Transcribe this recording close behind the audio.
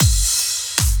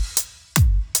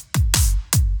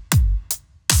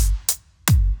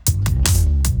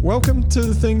Welcome to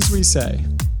The Things We Say.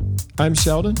 I'm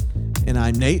Sheldon. And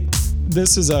I'm Nate.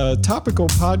 This is a topical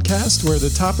podcast where the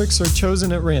topics are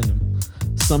chosen at random.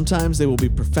 Sometimes they will be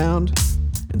profound,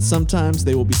 and sometimes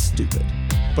they will be stupid.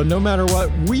 But no matter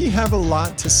what, we have a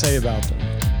lot to say about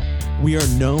them. We are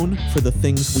known for the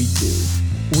things we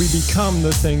do. We become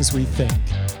the things we think.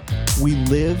 We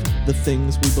live the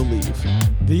things we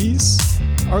believe. These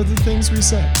are the things we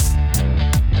say.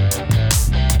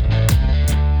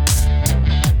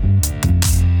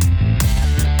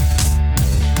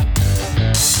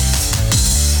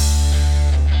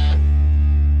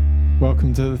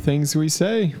 Welcome to The Things We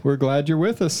Say. We're glad you're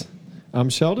with us. I'm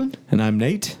Sheldon. And I'm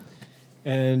Nate.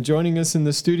 And joining us in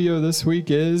the studio this week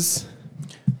is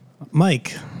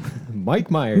Mike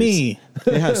Myers. Me.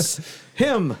 Yes.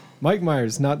 Him. Mike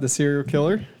Myers, not the serial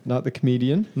killer, not the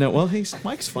comedian. No, well,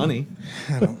 Mike's funny.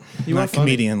 I don't. You are Not funny.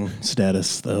 comedian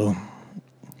status though,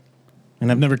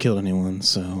 and I've never killed anyone.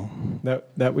 So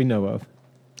That we know of.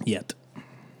 yet.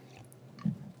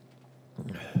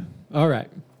 All right.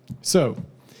 So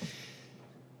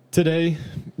today,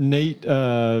 Nate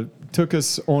took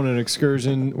us on an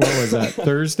excursion. What was that?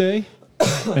 Thursday?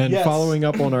 And Yes. following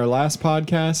up on our last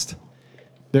podcast,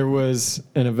 there was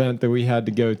an event that we had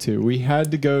to go to. We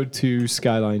had to go to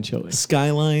Skyline Chili.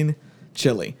 Skyline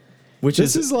Chili, which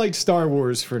This is like Star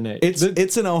Wars for Nate.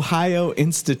 it's an Ohio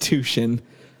institution.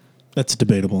 That's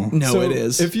debatable. No, So it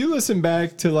is. If you listen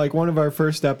back to like one of our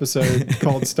first episodes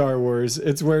called Star Wars,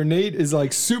 it's where Nate is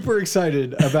like super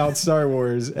excited about Star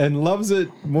Wars and loves it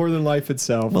more than life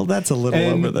itself. Well, that's a little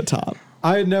And- over the top.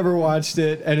 I had never watched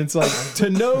it, and it's like, to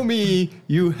know me,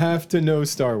 you have to know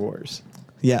Star Wars.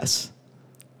 Yes.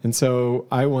 And so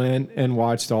I went and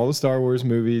watched all the Star Wars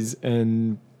movies,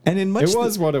 and And in much it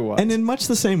was what it was. And in much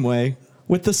the same way,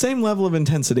 with the same level of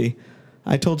intensity,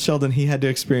 I told Sheldon he had to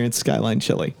experience Skyline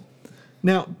Chili.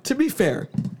 Now, to be fair,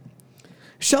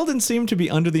 Sheldon seemed to be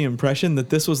under the impression that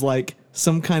this was like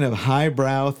some kind of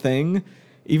highbrow thing,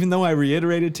 even though I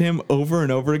reiterated to him over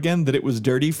and over again that it was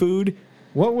dirty food.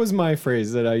 What was my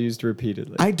phrase that I used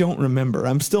repeatedly? I don't remember.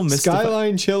 I'm still mystified.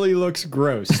 Skyline Chili looks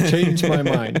gross. Changed my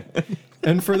mind.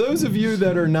 And for those of you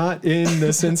that are not in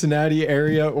the Cincinnati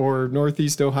area or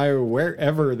Northeast Ohio,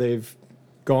 wherever they've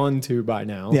gone to by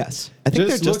now. Yes. I think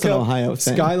they're just look an up Ohio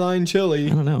thing. Skyline Chili I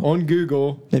don't know. on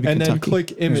Google Maybe and then Kentucky. click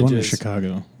There's one in images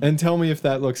Chicago. and tell me if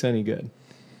that looks any good.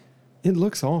 It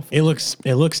looks awful. It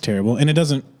looks terrible, and it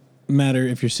doesn't matter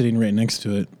if you're sitting right next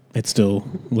to it. It still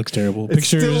looks terrible. It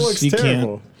Pictures, still looks you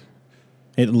terrible.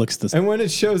 can't. It looks the And when it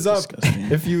shows up,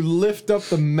 Disgusting. if you lift up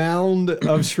the mound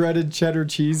of shredded cheddar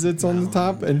cheese that's on the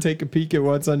top and take a peek at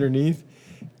what's underneath,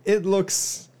 it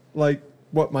looks like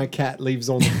what my cat leaves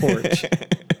on the porch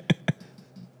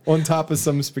on top of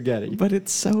some spaghetti. But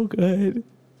it's so good.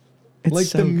 It's Like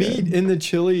so the good. meat in the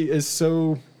chili is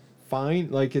so fine,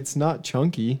 like it's not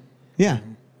chunky. Yeah.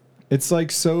 It's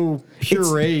like so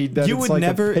pureed that you it's would like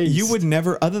never a paste. you would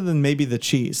never, other than maybe the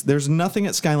cheese, there's nothing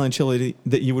at Skyline Chili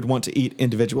that you would want to eat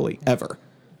individually ever.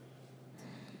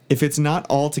 If it's not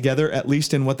all together, at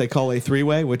least in what they call a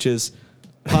three-way, which is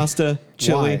pasta,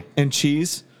 chili, Why? and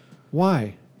cheese,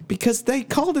 Why? because they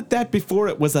called it that before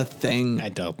it was a thing. I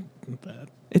doubt that.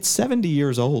 It's 70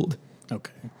 years old.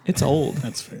 Okay, It's old.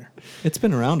 that's fair. It's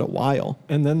been around a while.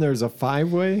 And then there's a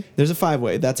 5-way. There's a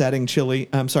five-way. That's adding chili.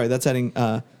 I'm sorry, that's adding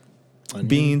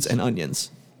beans and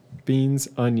onions. Beans,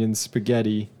 onions,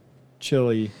 spaghetti,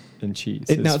 chili, and cheese.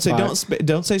 Now, It's say five-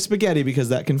 don't say spaghetti because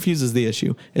that confuses the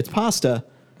issue. It's pasta.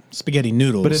 Spaghetti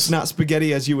noodles, But it's not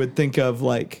spaghetti as you would think of,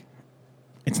 like,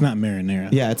 It's not marinara.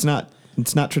 yeah, it's not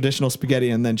traditional spaghetti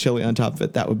and then chili on top of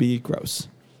it. That would be gross.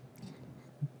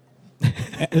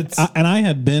 And I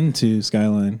had been to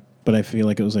Skyline, but I feel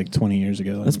like it was like 20 years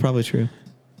ago. That's probably true.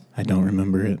 I don't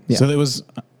remember it. Yeah. So it was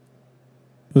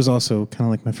also kind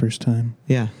of like my first time,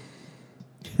 Yeah.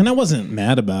 and I wasn't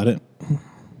mad about it.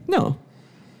 No.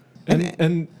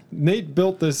 And Nate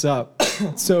built this up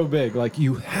so big. Like,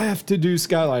 you have to do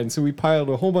Skyline. So we piled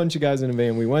a whole bunch of guys in a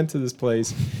van. We went to this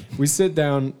place. We sit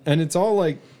down, and it's all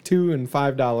like $2 and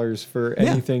 $5 for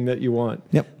anything that you want.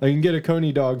 Yep. Like, you can get a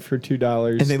Coney dog for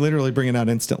 $2. And they literally bring it out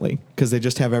instantly because they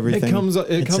just have everything. It comes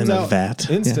in a out vat.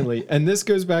 instantly. And this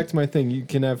goes back to my thing. You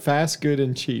can have fast, good,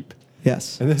 and cheap.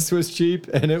 Yes. And this was cheap,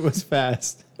 and it was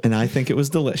fast. And I think it was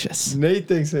delicious. Nate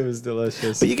thinks it was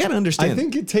delicious. But you got to understand. I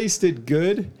think it tasted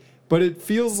good, but it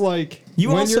feels like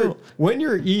You also- when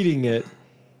you're eating it,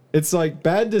 it's like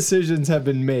bad decisions have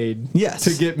been made Yes.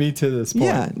 to get me to this point.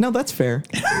 yeah. No, that's fair.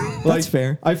 Like, That's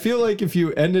fair. I feel like if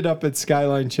you ended up at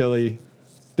Skyline Chili,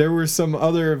 there were some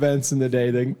other events in the day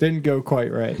that didn't go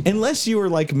quite right. Unless you were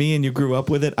like me and you grew up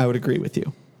with it, I would agree with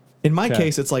you. In my Okay.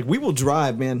 case, it's like we will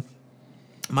drive, man.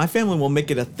 My family will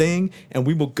make it a thing, and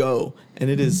we will go, and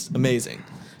it is amazing.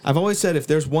 I've always said if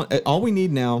there's one, all we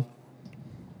need now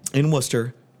in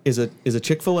Worcester is a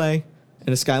Chick-fil-A and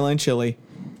a Skyline Chili,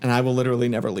 and I will literally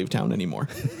never leave town anymore.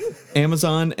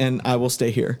 Amazon, and I will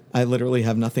stay here. I literally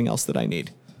have nothing else that I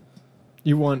need.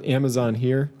 You want Amazon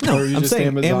here? No, Or are you I'm just saying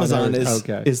Amazon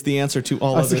okay. is the answer to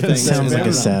all I was other gonna things. say, Sounds like a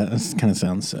Amazon. sad. This kind of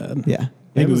sounds sad. Yeah.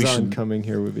 Maybe we Amazon should. coming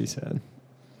here would be sad.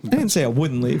 I didn't say I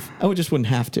wouldn't leave. I just wouldn't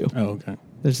have to. Oh, okay.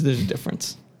 There's a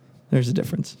difference. There's a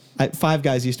difference. Five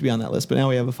Guys used to be on that list, but now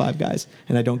we have a Five Guys,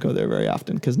 and I don't go there very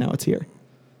often because now it's here.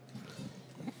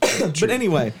 But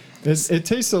anyway, It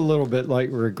tastes a little bit like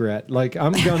regret. Like,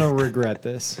 I'm going to regret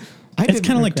this. I It's didn't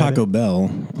kind of like regret Taco it.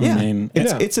 Bell. Yeah, I mean,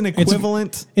 it's an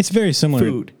equivalent. it's very similar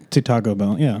food. to Taco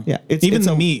Bell. Yeah. Yeah, Even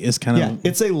the meat is kind of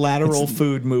it's a lateral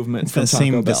food movement from the Taco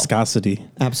same Bell. viscosity.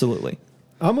 Absolutely.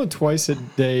 I'm a twice a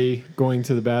day going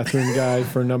to the bathroom guy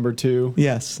for number 2.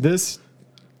 Yes. This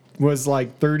was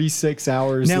like 36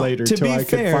 hours Now, later to till be I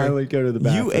fair, could finally go to the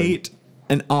bathroom. you ate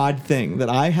an odd thing that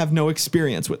I have no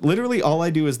experience with. Literally, all I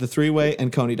do is the 3-way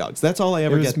and Coney dogs. That's all I It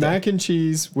ever was get there. mac and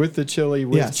cheese with the chili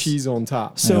with Yes. cheese on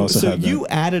top. I So, also had that. you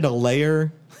added a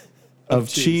layer of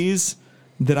cheese. cheese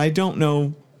that I don't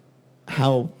know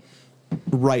how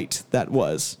right that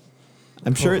was.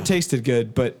 I'm sure it tasted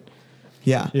good, but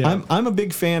yeah. Yeah. I'm a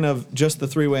big fan of just the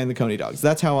 3-way and the Coney dogs.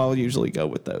 That's how I'll usually go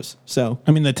with those. So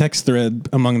I mean, the text thread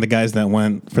among the guys that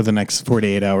went for the next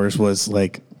 48 hours was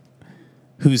like,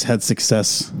 who's had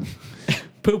success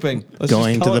pooping. Let's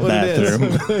going just to call the it what it is.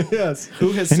 bathroom? Yes.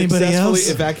 Who has Anybody successfully else?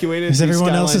 evacuated? Is the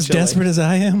everyone else Skyline as Chili? desperate as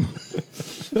I am?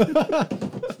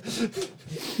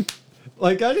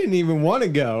 Like, I didn't even want to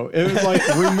go. It was like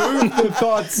removed the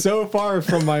thoughts so far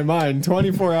from my mind.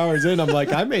 24 hours in, I'm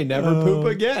like, I may never poop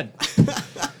again.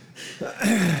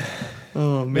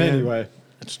 Oh man. Anyway,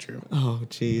 That's true. Oh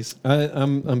jeez.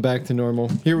 I'm back to normal.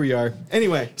 Here we are.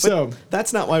 Anyway, So- so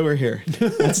that's not why we're here.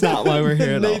 That's not why we're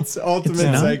here at all. Nate's ultimate It's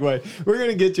not? segue. We're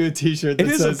gonna get you a T-shirt that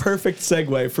It is says, a perfect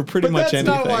segue for pretty but much that's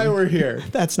anything. not why we're here.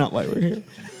 That's not why we're here.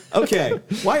 Okay,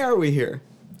 why are we here?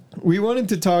 We wanted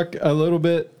to talk a little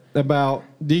bit about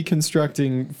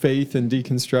deconstructing faith and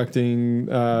deconstructing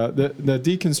the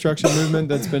deconstruction movement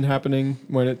that's been happening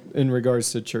in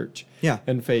regards to church Yeah.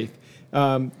 and faith.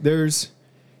 There's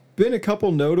been a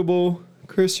couple notable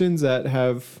Christians that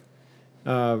have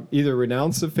either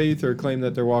renounced the faith or claimed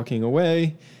that they're walking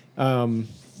away,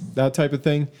 that type of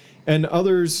thing, and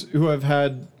others who have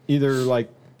had either like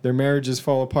their marriages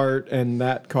fall apart and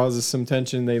that causes some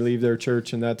tension. They leave their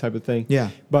church and that type of thing. Yeah.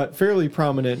 But fairly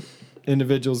prominent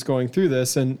individuals going through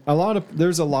this, and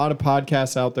there's a lot of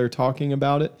podcasts out there talking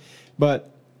about it. But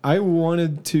I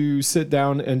wanted to sit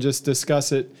down and just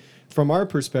discuss it from our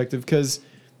perspective because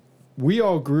we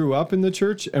all grew up in the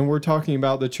church, and we're talking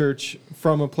about the church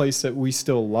from a place that we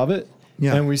still love it,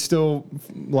 Yeah. and we still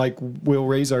like we'll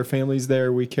raise our families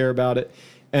there. We care about it,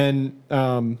 and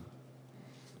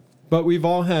but we've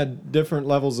all had different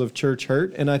levels of church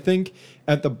hurt, and I think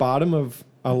at the bottom of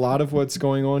a lot of what's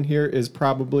going on here is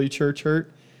probably church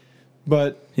hurt.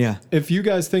 But Yeah. if you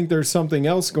guys think there's something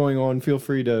else going on, feel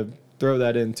free to throw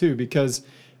that in too, because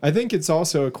I think it's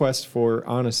also a quest for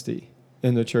honesty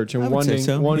in the church and I would say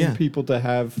so, wanting yeah. people to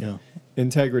have Yeah.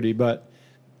 integrity. But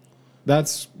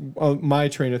that's my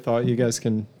train of thought. You guys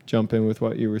can jump in with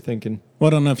what you were thinking. Well,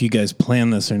 I don't know if you guys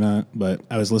planned this or not, but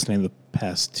I was listening to the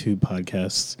past 2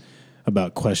 podcasts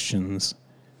about questions,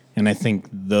 and I think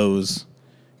those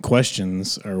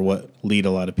questions are what lead a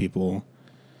lot of people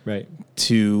Right.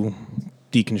 to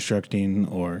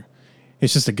deconstructing, or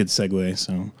it's just a good segue.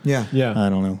 So Yeah. Yeah. I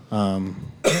don't know.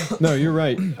 No, you're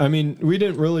right. I mean, we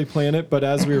didn't really plan it, but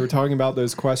as we were talking about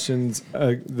those questions,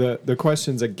 the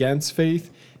questions against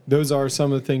faith, those are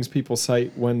some of the things people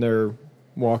cite when they're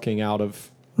walking out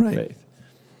of Right. faith.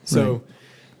 So,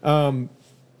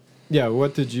 yeah,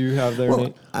 what did you have there,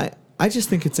 Well, Nate? I just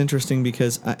think it's interesting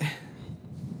because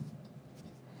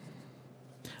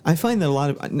I find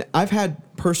that I've had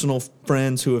personal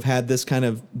friends who have had this kind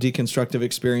of deconstructive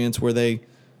experience where they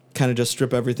kind of just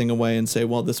strip everything away and say,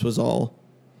 well, this was all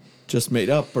just made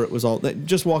up, or it was all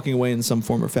just walking away in some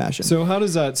form or fashion. So how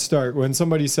does that start? When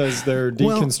somebody says they're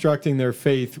Well- deconstructing their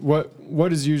faith, what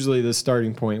is usually the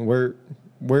starting point? Where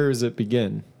does it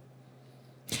begin?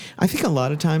 I think a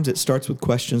lot of times it starts with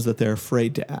questions that they're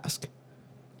afraid to ask.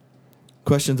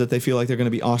 Questions that they feel like they're going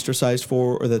to be ostracized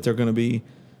for, or that they're going to be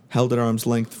held at arm's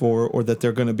length for, or that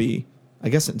they're going to be, I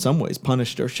guess in some ways,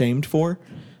 punished or shamed for.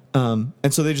 And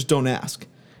so they just don't ask.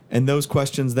 And those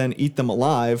questions then eat them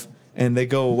alive, and they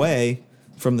go away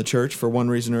from the church for one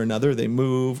reason or another. They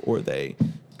move, or they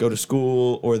go to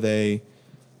school, or they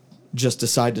just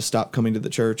decide to stop coming to the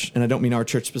church, and I don't mean our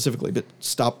church specifically, but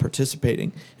stop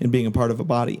participating and being a part of a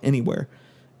body anywhere.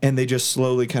 And they just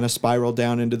slowly kind of spiral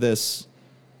down into this,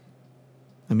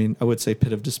 I mean, I would say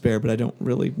pit of despair, but I don't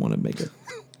really want to make a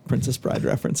Princess Bride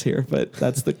reference here, but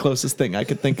that's the closest thing I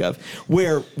could think of.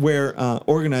 Where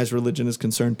organized religion is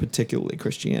concerned, particularly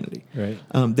Christianity. Right.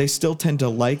 They still tend to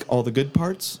like all the good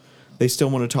parts. They still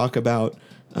want to talk about,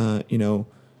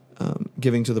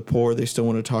 giving to the poor. They still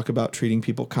want to talk about treating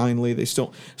people kindly. They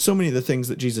still, so many of the things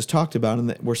that Jesus talked about and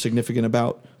that were significant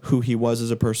about who he was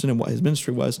as a person and what his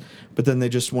ministry was. But then they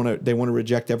just want to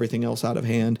reject everything else out of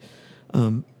hand,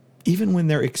 even when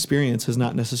their experience has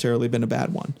not necessarily been a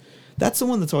bad one. That's the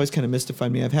one that's always kind of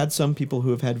mystified me. I've had some people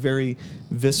who have had very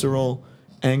visceral,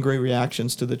 angry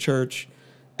reactions to the church,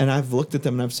 and I've looked at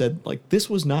them and I've said, like, this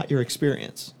was not your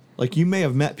experience. Like, you may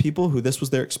have met people who this was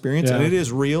their experience, and it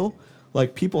is real.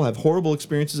 Like, people have horrible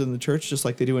experiences in the church just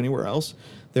like they do anywhere else.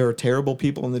 There are terrible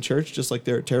people in the church just like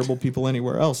there are terrible people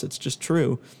anywhere else. It's just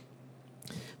true.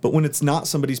 But when it's not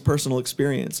somebody's personal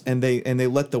experience and they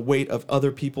let the weight of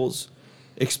other people's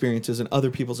experiences and other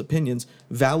people's opinions,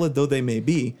 valid though they may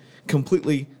be,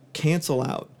 completely cancel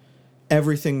out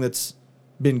everything that's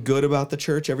been good about the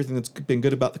church, everything that's been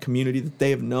good about the community that they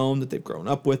have known, that they've grown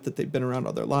up with, that they've been around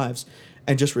all their lives,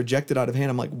 and just reject it out of hand.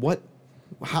 I'm like, what?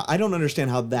 How, I don't understand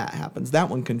how that happens. That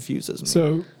one confuses me.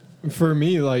 So for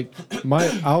me, like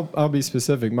I'll be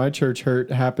specific. My church hurt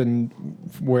happened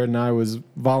when I was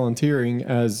volunteering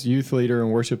as youth leader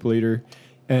and worship leader,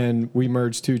 and we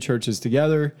merged two churches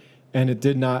together, and it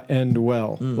did not end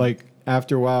well. Like,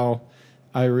 after a while,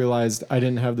 I realized I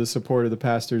didn't have the support of the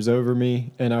pastors over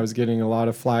me, and I was getting a lot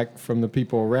of flack from the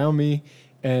people around me.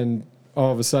 And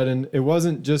all of a sudden, it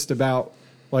wasn't just about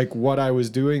like what I was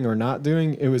doing or not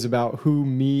doing. It was about who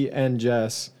me and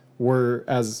Jess were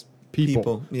as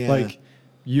people. Yeah. Like,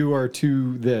 you are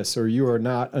too this, or you are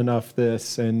not enough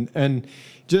this, and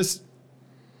just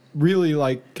really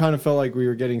like kind of felt like we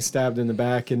were getting stabbed in the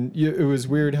back. And it was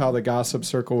weird how the gossip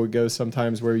circle would go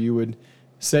sometimes, where you would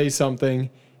say something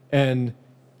and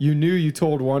you knew you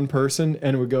told one person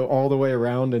and it would go all the way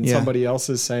around and somebody else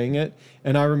is saying it.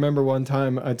 And I remember one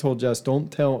time I told Jess,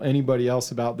 don't tell anybody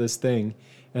else about this thing.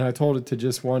 And I told it to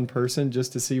just one person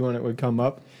just to see when it would come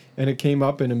up. And it came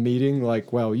up in a meeting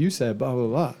like, well, you said blah, blah,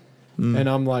 blah. And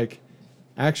I'm like,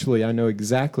 actually, I know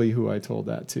exactly who I told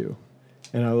that to.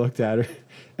 And I looked at her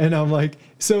and I'm like,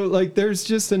 so like, there's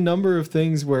just a number of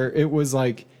things where it was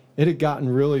like, it had gotten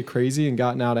really crazy and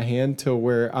gotten out of hand till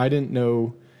where I didn't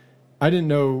know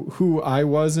who I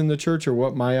was in the church or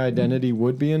what my identity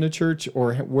would be in a church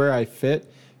or where I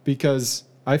fit, because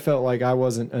I felt like I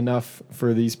wasn't enough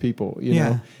for these people, you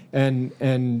know?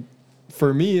 And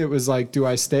for me, it was like, do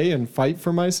I stay and fight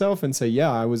for myself and say,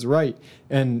 yeah, I was right,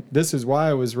 and this is why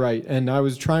I was right, and I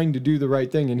was trying to do the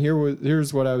right thing, and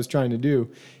here's what I was trying to do.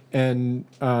 And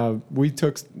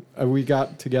we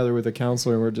got together with a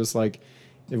counselor and we're just like,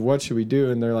 what should we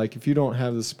do? And they're like, if you don't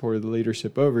have the support of the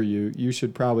leadership over you, you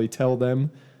should probably tell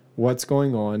them what's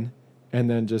going on and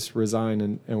then just resign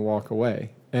and walk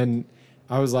away. And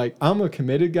I was like, I'm a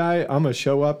committed guy. I'm a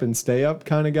show up and stay up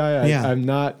kind of guy. I'm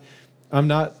not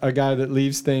a guy that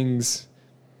leaves things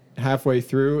halfway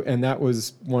through. And that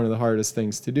was one of the hardest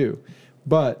things to do.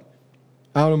 But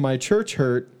out of my church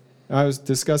hurt, I was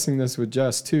discussing this with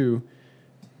Jess too.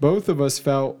 Both of us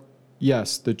felt,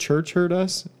 yes, the church hurt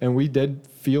us, and we did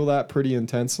feel that pretty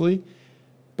intensely,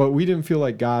 but we didn't feel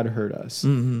like God hurt us.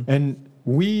 Mm-hmm. And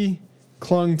we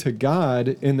clung to God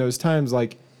in those times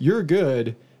like, you're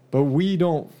good, but we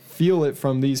don't feel it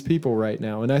from these people right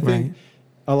now. And I think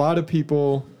a lot of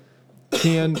people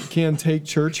can take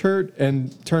church hurt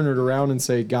and turn it around and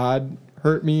say, God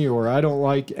hurt me, or I don't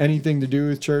like anything to do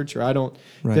with church, or I don't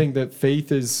think that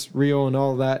faith is real and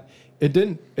all of that. It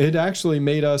didn't. It actually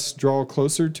made us draw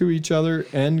closer to each other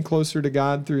and closer to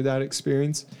God through that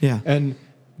experience. Yeah. And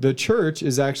the church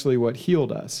is actually what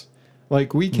healed us.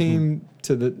 Like, we came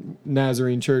to the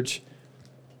Nazarene church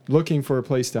looking for a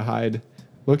place to hide,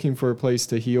 looking for a place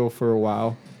to heal for a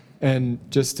while, and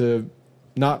just to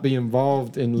not be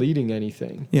involved in leading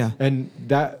anything. Yeah. And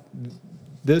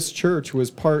this church was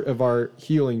part of our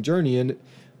healing journey. And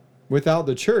without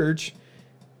the church,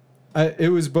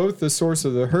 it was both the source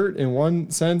of the hurt in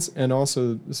one sense and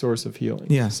also the source of healing.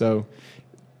 Yeah. So,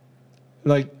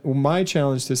 like, my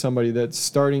challenge to somebody that's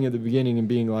starting at the beginning and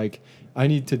being like, I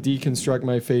need to deconstruct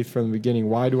my faith from the beginning.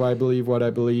 Why do I believe what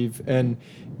I believe? And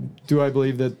do I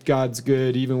believe that God's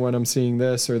good even when I'm seeing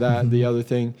this or that, the other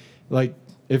thing? Like,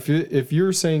 if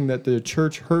you're saying that the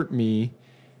church hurt me,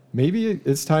 maybe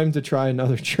it's time to try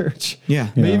another church. Yeah.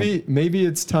 Maybe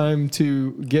it's time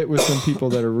to get with some people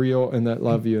that are real and that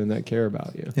love you and that care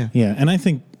about you. Yeah. Yeah, and I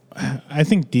think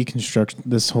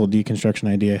this whole deconstruction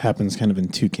idea happens kind of in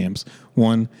two camps.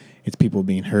 One, it's people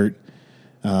being hurt,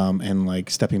 and like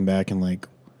stepping back and like,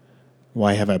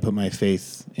 why have I put my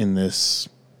faith in this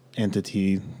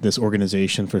entity, this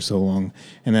organization for so long?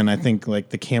 And then I think like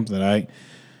the camp that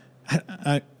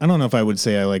I don't know if I would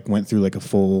say I like went through like a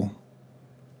full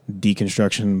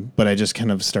deconstruction, but I just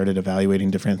kind of started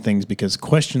evaluating different things because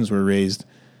questions were raised.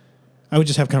 I would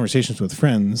just have conversations with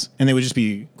friends, and they would just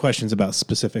be questions about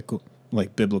specific,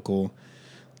 like biblical,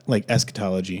 like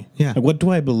eschatology. Yeah. Like, what do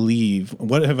I believe?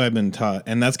 What have I been taught?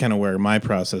 And that's kind of where my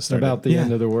process started. About the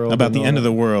end of the world. About and the all end of that.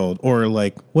 the world, or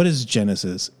like, what is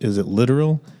Genesis? Is it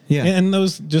literal? Yeah. And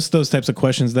those types of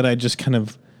questions that I just kind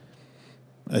of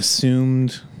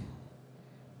assumed.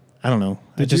 I don't know.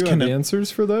 I Did just you have kind of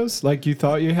answers for those? Like you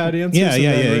thought you had answers yeah, and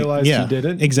yeah, then yeah, realized yeah, you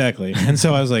didn't? exactly. And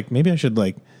so I was like, maybe I should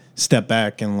like step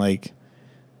back and like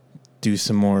do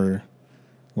some more,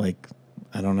 like,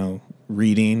 I don't know,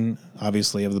 reading,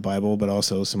 obviously, of the Bible, but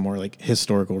also some more like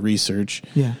historical research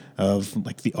Yeah. of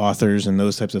like the authors and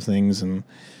those types of things.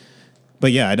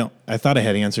 But yeah, I thought I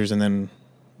had answers, and then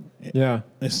Yeah.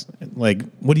 it's like,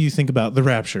 what do you think about the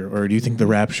rapture? Or do you think the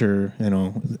rapture,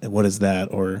 what is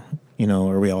that? Or,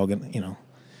 are we all going to,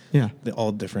 Yeah.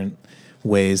 all different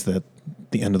ways that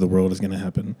the end of the world is going to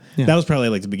happen. Yeah. That was probably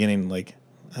like the beginning, like,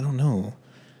 I don't know,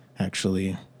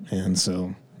 actually. And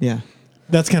so Yeah.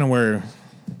 that's kind of where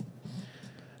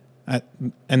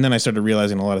and then I started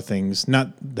realizing a lot of things,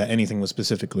 not that anything was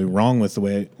specifically wrong with the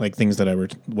way, like things that I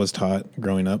was taught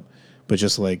growing up, but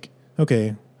just like,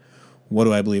 okay, what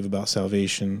do I believe about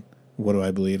salvation? What do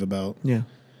I believe about? Yeah.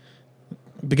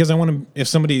 Because I want to, if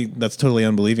somebody that's totally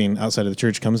unbelieving outside of the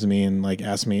church comes to me and like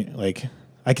asks me, like,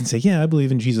 I can say, yeah, I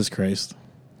believe in Jesus Christ.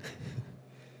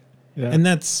 Yeah. And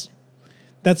that's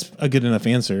a good enough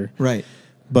answer. Right.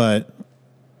 But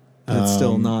It's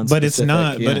still non-specific. but it's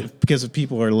not. Yeah. Because if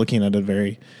people are looking at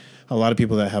a lot of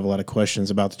people that have a lot of questions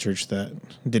about the church that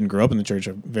didn't grow up in the church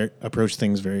approach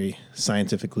things very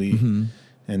scientifically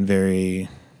and very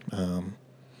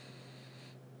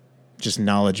just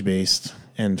knowledge based,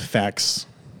 and facts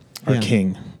are Yeah.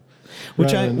 king.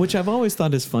 Which I've always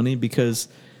thought is funny, because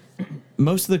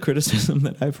most of the criticism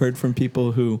that I've heard from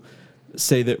people who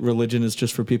say that religion is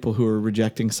just for people who are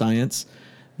rejecting science,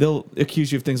 they'll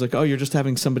accuse you of things like, oh, you're just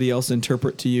having somebody else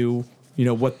interpret to you,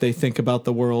 what they think about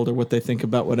the world or what they think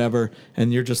about whatever,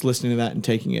 and you're just listening to that and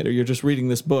taking it, or you're just reading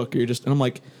this book, or and I'm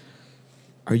like,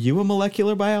 are you a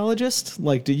molecular biologist?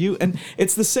 Like, do you? And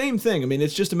it's the same thing. I mean,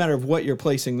 it's just a matter of what you're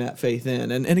placing that faith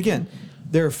in. And again,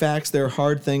 there are facts, there are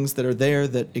hard things that are there,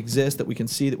 that exist, that we can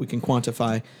see, that we can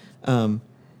quantify. And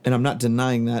I'm not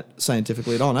denying that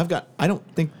scientifically at all. And I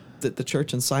don't think that the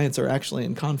church and science are actually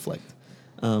in conflict.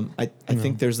 I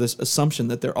think there's this assumption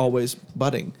that they're always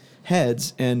butting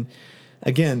heads. And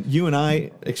again, you and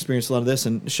I experienced a lot of this,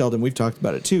 and Sheldon, we've talked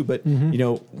about it too, but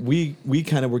we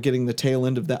kind of were getting the tail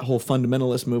end of that whole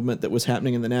fundamentalist movement that was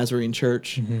happening in the Nazarene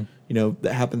church,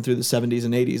 that happened through the 70s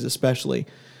and 80s especially.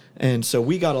 And so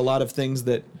we got a lot of things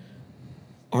that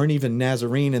aren't even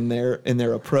Nazarene in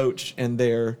their approach and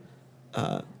their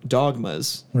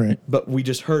dogmas. Right. But we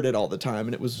just heard it all the time,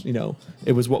 and it was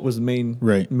what was the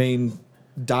main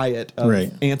diet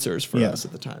of answers for us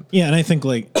at the time. Yeah, and I think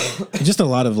like just a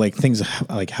lot of like things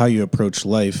like how you approach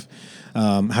life,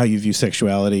 how you view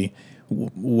sexuality,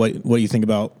 what you think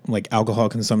about like alcohol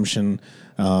consumption,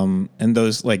 and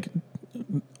those like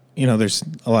there's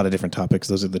a lot of different topics.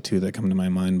 Those are the two that come to my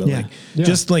mind. But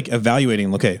just like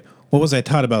evaluating, okay, what was I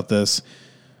taught about this?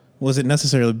 Was it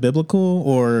necessarily biblical,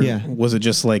 or was it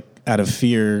just like out of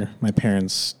fear my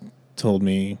parents told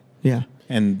me? Yeah.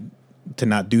 And to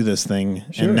not do this thing,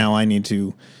 Sure. and now I need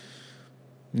to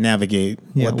navigate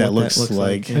what that looks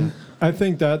like. yeah. And I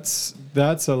think that's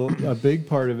a big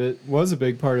part of it, was a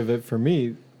big part of it for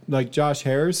me. Like Josh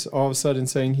Harris all of a sudden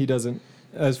saying he doesn't,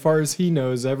 as far as he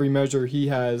knows, every measure he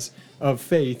has of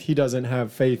faith, he doesn't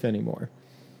have faith anymore.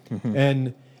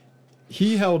 And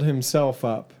he held himself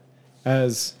up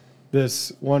as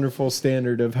this wonderful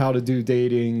standard of how to do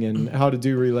dating and how to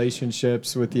do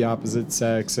relationships with the opposite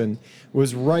sex, and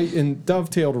was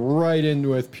dovetailed right in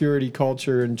with purity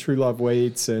culture and true love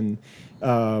waits and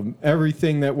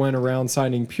everything that went around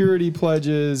signing purity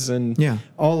pledges and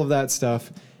all of that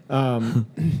stuff.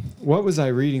 What was I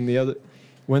reading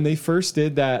when they first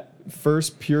did that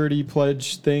first purity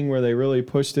pledge thing where they really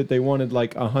pushed it? They wanted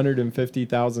like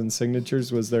 150,000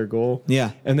 signatures was their goal.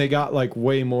 Yeah. And they got like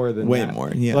way more than that. Way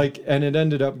more, yeah. Like, and it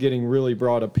ended up getting really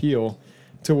broad appeal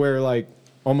to where like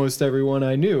almost everyone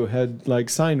I knew had like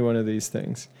signed one of these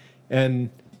things, and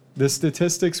the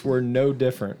statistics were no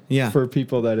different for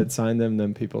people that had signed them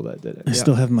than people that didn't. I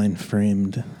still have mine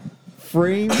framed.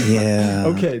 Framed? Yeah.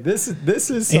 Okay, this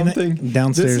is something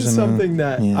downstairs. This is something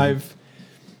that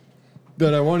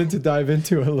I wanted to dive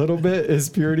into a little bit is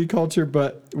purity culture.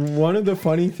 But one of the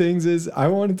funny things is I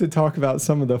wanted to talk about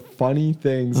some of the funny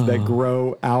things that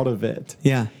grow out of it.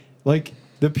 Yeah. Like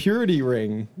the purity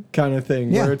ring kind of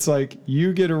thing, where it's like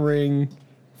you get a ring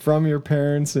from your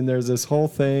parents and there's this whole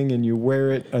thing and you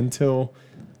wear it until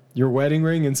your wedding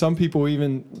ring. And some people,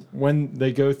 even when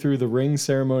they go through the ring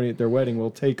ceremony at their wedding,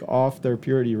 will take off their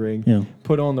purity ring,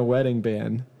 put on the wedding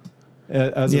band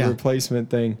as a replacement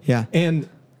thing. Yeah. And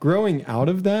growing out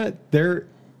of that, they're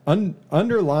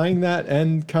underlying that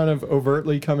and kind of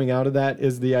overtly coming out of that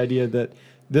is the idea that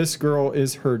this girl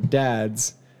is her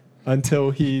dad's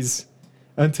until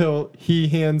he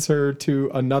hands her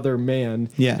to another man.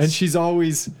 Yes. And she's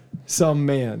always some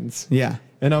man's. Yeah.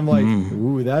 And I'm like,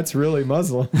 ooh, that's really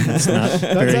Muslim. It's not That's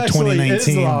very actually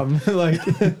 2019. Islam.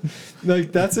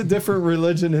 like that's a different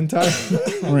religion entirely.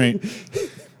 Right.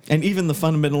 And even the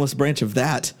fundamentalist branch of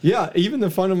that. Yeah, even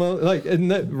the fundamental,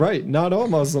 right? Not all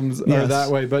Muslims are that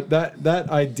way, but that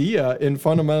idea in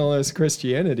fundamentalist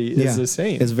Christianity is the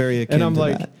same. It's very akin and I'm to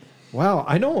like, that. wow,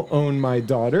 I don't own my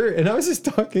daughter. And I was just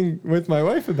talking with my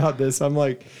wife about this. I'm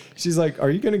like, she's like, are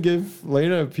you going to give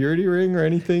Lena a purity ring or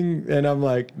anything? And I'm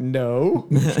like, no.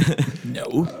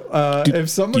 No. If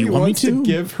somebody want me wants to to?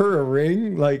 give her a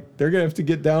ring, like they're going to have to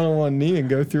get down on one knee and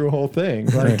go through a whole thing.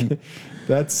 Like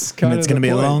that's kind And of it's going to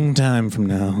be point. a long time from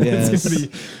now. It's going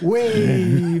to be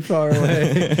way far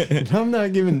away. And I'm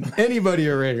not giving anybody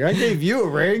a ring. I gave you a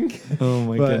ring. Oh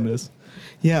my goodness.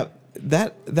 Yeah.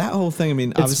 That whole thing, I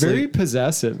mean, It's obviously very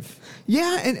possessive.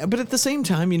 Yeah, but at the same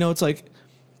time, it's like,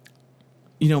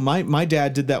 my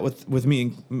dad did that with me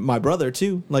and my brother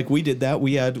too. Like we did that.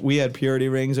 We had purity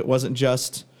rings. It wasn't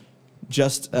just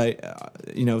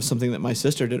something that my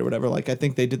sister did or whatever. Like I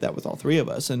think they did that with all three of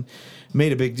us and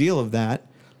made a big deal of that.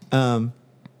 I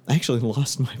actually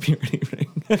lost my purity ring.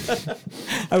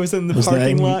 I was in the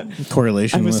parking lot.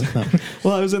 Correlation I was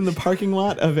with in the parking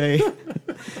lot of it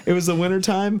was the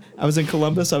wintertime. I was in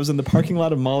Columbus. I was in the parking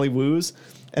lot of Molly Woo's,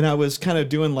 and I was kind of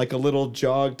doing like a little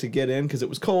jog to get in because it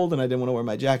was cold and I didn't want to wear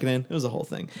my jacket in. It was a whole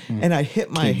thing. And I hit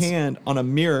my hand on a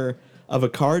mirror of a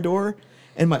car door,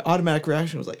 and my automatic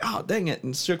reaction was like, oh, dang it,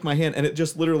 and shook my hand, and it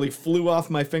just literally flew off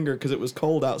my finger because it was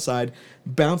cold outside,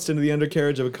 bounced into the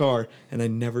undercarriage of a car, and I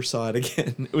never saw it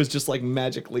again. It was just like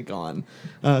magically gone.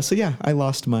 So yeah, I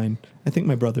lost mine. I think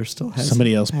my brother still has.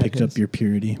 somebody else had picked his. up your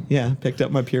purity. Yeah, picked up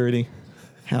my purity.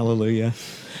 Hallelujah.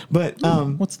 But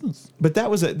What's this? but that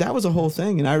was a whole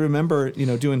thing, and I remember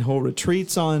doing whole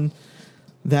retreats on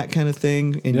that kind of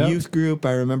thing in youth group.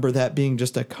 I remember that being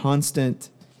just a constant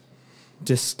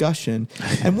discussion.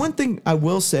 And one thing I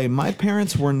will say, my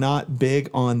parents were not big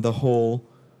on the whole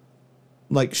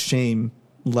like shame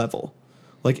level.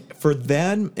 Like for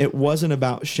them, it wasn't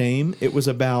about shame. It was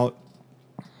about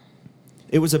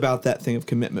that thing of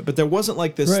commitment. But there wasn't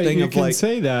like this thing you of can like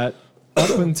say that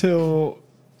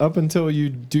up until you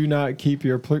do not keep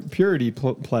your purity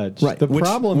pledge. right. The which,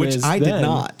 problem which is I then, did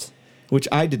not. Which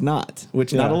I did not.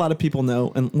 Which not Yeah. a lot of people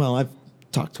know. And well, I've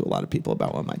talked to a lot of people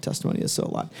about what my testimony is, so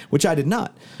a lot. Which I did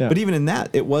not. Yeah. But even in that,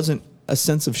 it wasn't a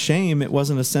sense of shame. It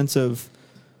wasn't a sense of.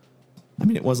 I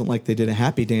mean, it wasn't like they did a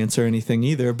happy dance or anything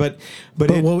either. But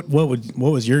What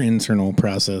was your internal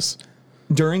process?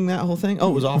 during that whole thing, it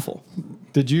was awful.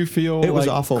 Did you feel It was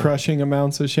like awful. crushing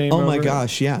amounts of shame? Oh my over it?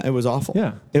 gosh, yeah, it was awful.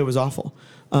 Yeah. It was awful.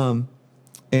 And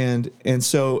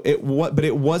so but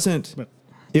it wasn't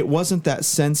that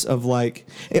sense of like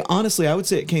honestly, I would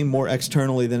say it came more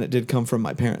externally than it did come from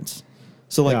my parents.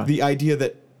 So like the idea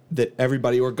that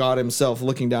everybody or God himself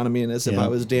looking down at me and as if I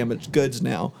was damaged goods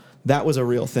now, that was a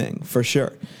real thing for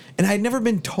sure. And I had never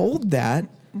been told that,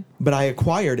 but I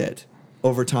acquired it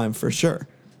over time for sure.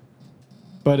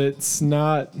 But it's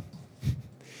not.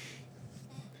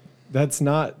 That's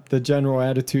not the general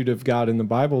attitude of God in the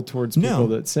Bible towards people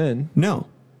that sin, No.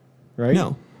 right?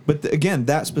 No. But again,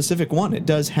 that specific one, it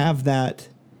does have that.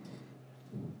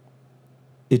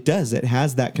 It does. It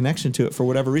has that connection to it for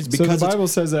whatever reason. So Because the Bible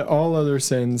says that all other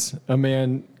sins a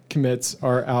man commits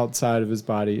are outside of his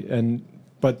body,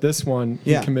 but this one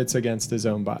he commits against his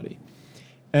own body.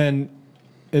 And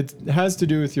it has to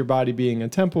do with your body being a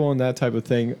temple and that type of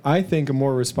thing. I think a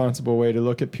more responsible way to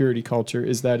look at purity culture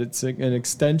is that it's an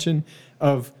extension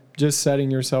of just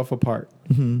setting yourself apart.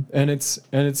 Mm-hmm. And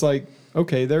it's like,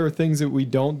 okay, there are things that we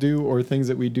don't do or things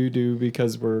that we do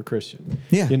because we're a Christian.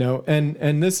 Yeah.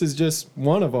 And this is just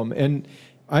one of them. And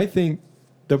I think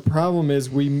The problem is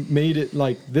we made it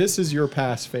like this is your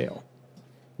pass fail.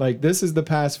 Like this is the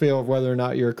pass fail of whether or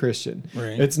not you're a Christian.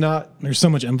 Right. It's not. There's so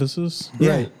much emphasis.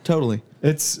 Yeah, Right. totally.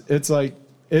 It's like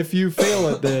if you fail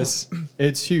at this,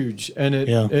 it's huge, and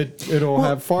it'll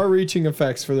have far-reaching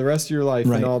effects for the rest of your life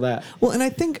and all that. Well, and I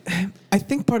think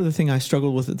part of the thing I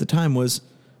struggled with at the time was,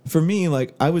 for me,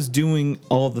 like I was doing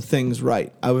all the things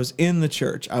right. I was in the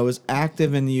church. I was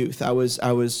active in youth. I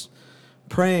was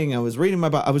praying. I was reading my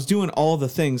Bible. I was doing all the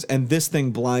things, and this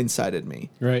thing blindsided me.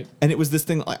 Right. And it was this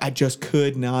thing like I just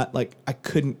could not, like I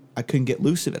couldn't get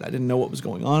loose of it. I didn't know what was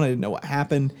going on. I didn't know what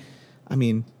happened. I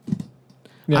mean,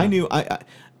 I knew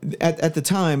at the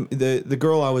time the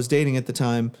girl I was dating at the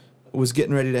time was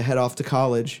getting ready to head off to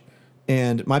college,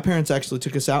 and my parents actually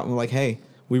took us out and were like, "Hey,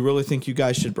 we really think you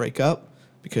guys should break up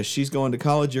because she's going to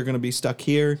college. You're going to be stuck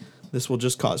here. This will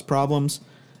just cause problems."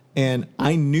 And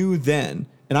I knew then,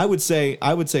 and I would say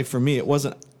for me it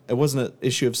wasn't an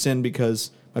issue of sin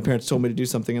because my parents told me to do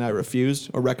something and I refused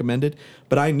or recommended,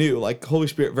 but I knew, like, Holy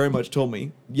Spirit very much told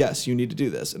me, "Yes, you need to do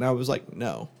this," and I was like,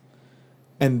 "No."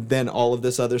 And then all of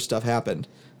this other stuff happened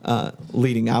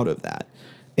leading out of that.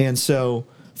 And so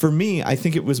for me, I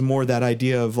think it was more that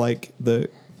idea of like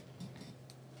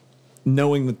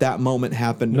knowing that moment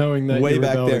happened, knowing that way you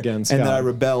back rebelled there, against and God. that I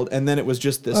rebelled, and then it was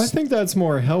just this. I think that's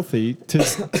more healthy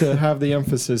to have the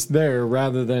emphasis there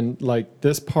rather than like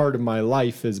this part of my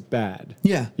life is bad.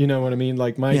 Yeah. You know what I mean?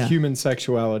 Like my Yeah. human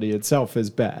sexuality itself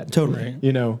is bad. Totally. Right.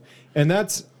 You know, and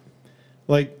that's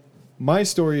like my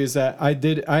story is that I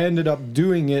ended up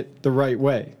doing it the right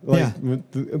way, like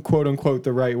quote unquote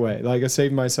the right way. Like I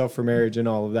saved myself for marriage and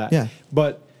all of that. Yeah.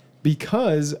 But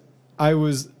because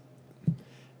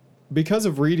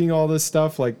of reading all this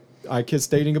stuff, like I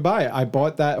Kissed Dating Goodbye, I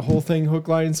bought that whole thing hook,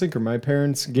 line, and sinker. My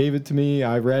parents gave it to me.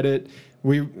 I read it.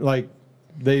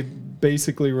 They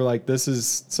basically were like, this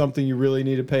is something you really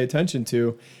need to pay attention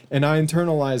to. And I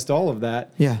internalized all of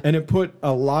that. Yeah. And it put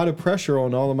a lot of pressure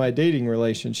on all of my dating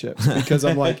relationships because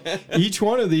I'm like, each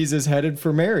one of these is headed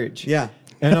for marriage. Yeah.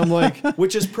 And I'm like,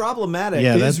 Which is problematic.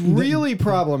 Yeah, it's really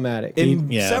problematic. in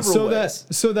Yeah. several ways.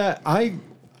 So that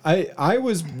I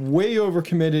was way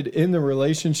overcommitted in the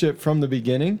relationship from the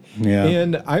beginning. Yeah.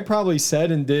 And I probably said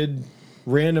and did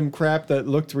random crap that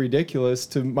looked ridiculous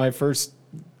to my first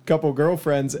couple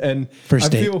girlfriends. And First I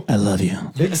date, feel I love you.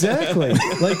 exactly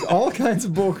like all kinds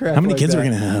of bull crap. How many like kids that. we're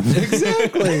gonna have?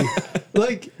 Exactly.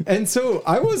 Like, and so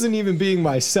I wasn't even being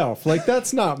myself. Like,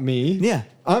 that's not me. Yeah.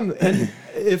 And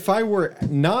if I were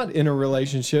not in a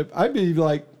relationship, I'd be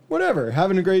like, whatever,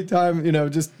 having a great time, you know,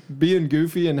 just being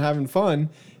goofy and having fun.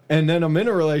 And then I'm in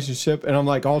a relationship and I'm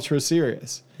like ultra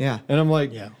serious. Yeah. And I'm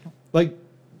like, Yeah. like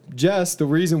Jess, the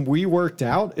reason we worked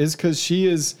out is because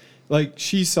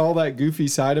she saw that goofy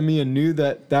side of me and knew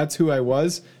that that's who I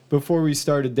was before we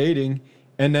started dating.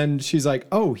 And then she's like,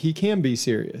 oh, he can be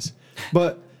serious.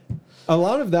 But a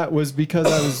lot of that was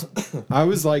because I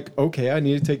was like, okay, I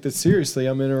need to take this seriously.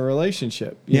 I'm in a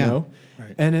relationship, you know?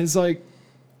 Right. And it's like,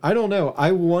 I don't know.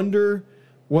 I wonder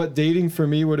what dating for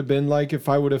me would have been like if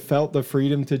I would have felt the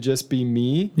freedom to just be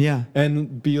me. Yeah.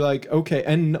 And be like, okay.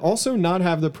 And also not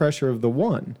have the pressure of the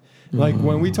one. Like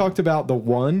when we talked about the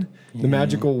one, the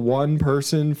magical one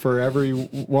person for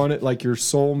everyone, like your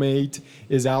soulmate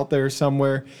is out there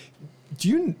somewhere.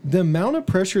 The amount of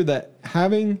pressure that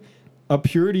having a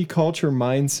purity culture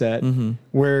mindset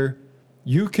where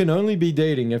you can only be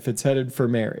dating if it's headed for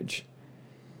marriage.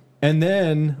 And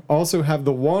then also have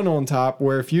the one on top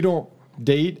where if you don't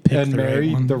date Pick and the right marry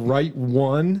one. the right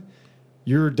one,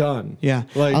 you're done. Yeah.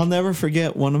 Like, I'll never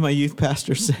forget one of my youth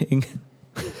pastors saying,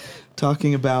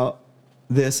 talking about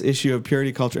this issue of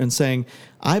purity culture and saying,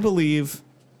 I believe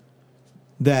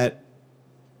that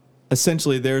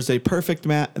essentially there's a perfect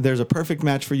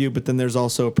match for you, but then there's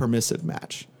also a permissive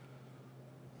match.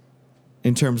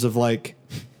 In terms of like,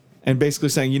 and basically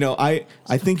saying, you know, I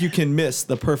think you can miss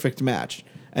the perfect match,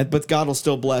 but God will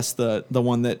still bless the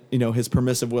one that, you know, his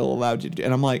permissive will allowed you to do.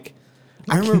 And I'm like,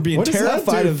 I remember being What does that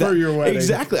terrified do of that. for your wedding?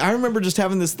 Exactly. I remember just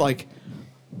having this like,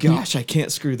 gosh, I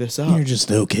can't screw this up. You're just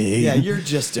okay. Yeah, you're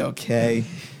just okay.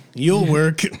 You'll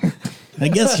work. I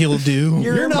guess you'll do.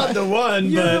 you're not the one,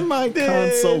 You're but my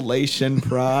consolation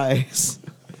prize.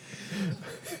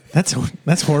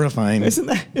 That's horrifying. Isn't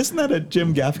that a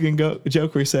Jim Gaffigan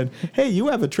joke where he said, "Hey, you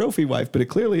have a trophy wife, but it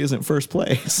clearly isn't first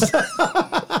place."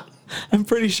 I'm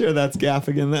pretty sure that's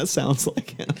Gaffigan. That sounds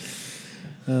like him.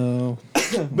 Oh,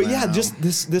 But yeah, just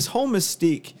this whole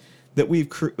mystique that we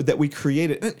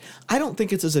created. And I don't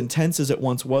think it's as intense as it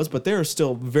once was, but there are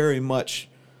still very much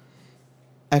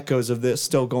echoes of this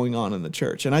still going on in the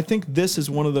church. And I think this is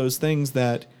one of those things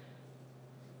that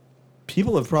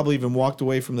people have probably even walked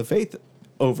away from the faith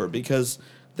over because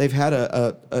they've had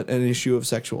an issue of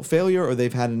sexual failure, or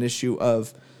they've had an issue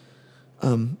of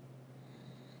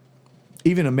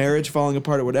even a marriage falling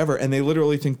apart or whatever, and they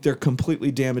literally think they're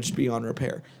completely damaged beyond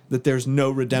repair, that there's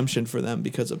no redemption for them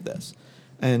because of this.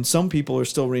 And some people are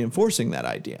still reinforcing that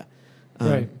idea,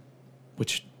 Right.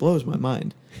 which blows my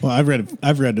mind. Well, I've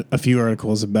read a few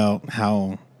articles about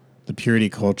how the purity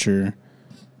culture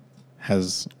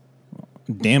has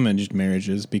damaged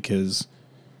marriages because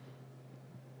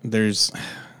there's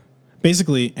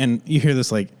basically, and you hear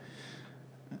this like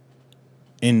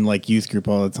in like youth group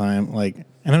all the time, like,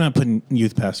 and I'm not putting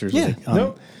youth pastors Yeah, like on,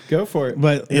 Nope. Go for it.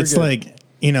 but You're it's good. like,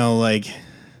 you know, like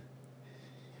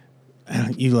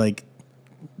you like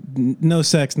no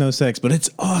sex, but it's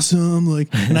awesome. Like,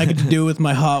 and I get to do it with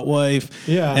my hot wife.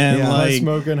 Yeah. and My like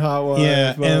smoking hot wife.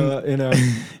 Yeah, and- you know,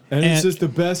 and it's just the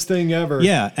best thing ever.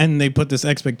 yeah, and they put this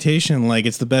expectation like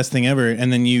it's the best thing ever,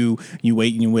 and then you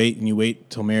wait and you wait and you wait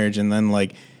till marriage, and then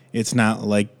like it's not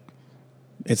like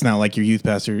your youth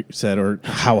pastor said or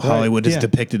how Hollywood has yeah.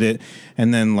 depicted it,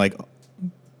 and then like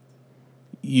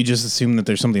you just assume that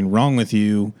there's something wrong with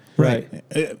you. Right.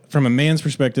 From a man's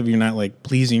perspective, you're not like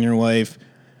pleasing your wife,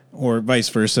 or vice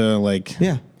versa. Like,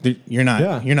 Yeah. you're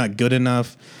not good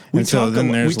enough. And so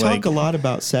then there's we like, talk a lot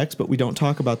about sex, but we don't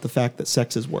talk about the fact that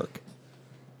sex is work.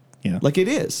 yeah, Like it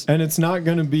is. And it's not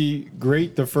going to be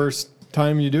great the first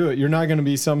time you do it. You're not going to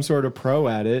be some sort of pro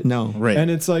at it. No. right.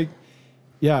 And it's like,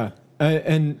 yeah.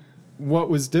 And what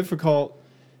was difficult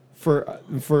for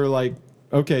like,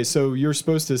 okay, so you're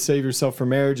supposed to save yourself for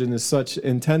marriage, and there's such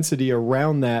intensity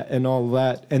around that and all of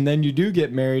that. And then you do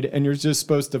get married, and you're just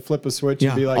supposed to flip a switch Yeah,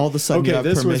 and be like, all of a sudden you okay, have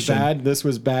this permission.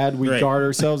 was bad. We Right. guard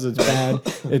ourselves. It's bad.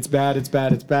 It's bad. It's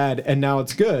bad. It's bad. And now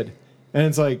it's good. And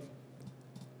it's like,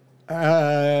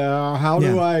 how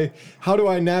do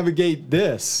I navigate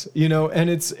this? You know, and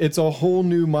it's a whole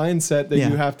new mindset that Yeah.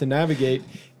 you have to navigate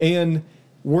and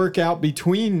work out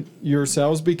between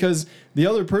yourselves, because the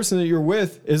other person that you're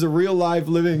with is a real live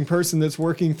living person that's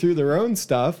working through their own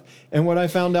stuff. And what I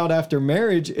found out after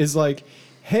marriage is like,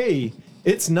 hey,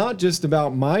 it's not just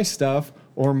about my stuff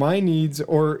or my needs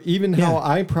or even how Yeah.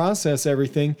 I process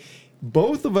everything.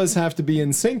 Both of us have to be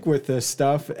in sync with this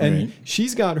stuff, and Right.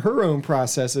 she's got her own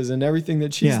processes and everything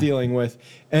that she's Yeah. dealing with.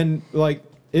 And like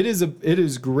it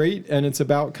is great, and it's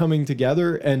about coming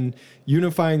together and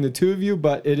unifying the two of you,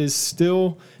 but there's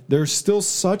still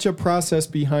such a process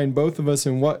behind both of us,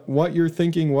 and what you're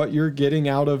thinking, what you're getting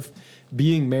out of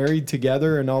being married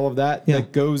together and all of that Yeah.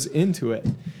 that goes into it.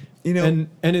 You know,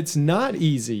 And it's not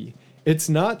easy. It's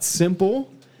not simple.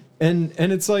 And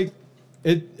it's like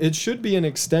it should be an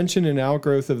extension and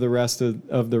outgrowth of the rest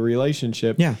of the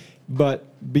relationship. Yeah. But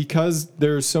because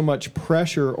there's so much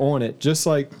pressure on it, just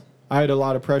like I had a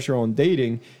lot of pressure on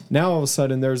dating, now all of a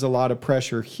sudden there's a lot of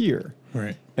pressure here.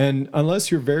 right. And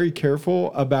unless you're very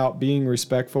careful about being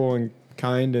respectful and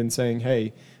kind and saying,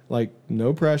 hey, like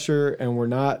no pressure, and we're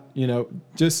not,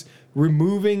 just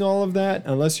removing all of that,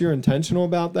 unless you're intentional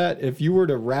about that, if you were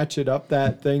to ratchet up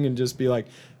that thing and just be like,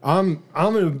 I'm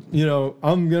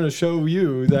gonna show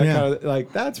you that Yeah. kind of,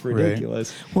 like, that's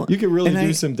ridiculous. Well, You could really and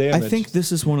do some damage. I think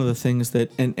this is one of the things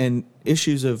that, and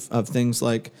issues of things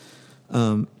like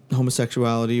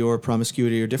homosexuality or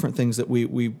promiscuity or different things that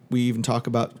we even talk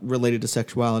about related to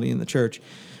sexuality in the church.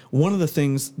 One of the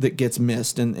things that gets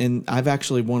missed, and I've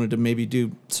actually wanted to maybe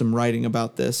do some writing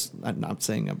about this. I'm not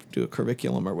saying I'll do a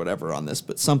curriculum or whatever on this,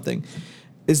 but something,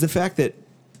 is the fact that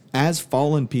as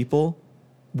fallen people,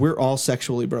 we're all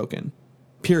sexually broken.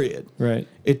 Period. Right.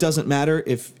 It doesn't matter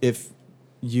if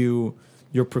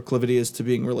your proclivity is to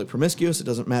being really promiscuous. It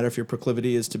doesn't matter if your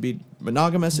proclivity is to be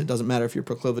monogamous. It doesn't matter if your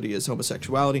proclivity is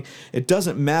homosexuality. It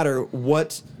doesn't matter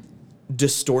what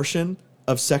distortion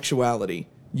of sexuality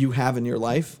you have in your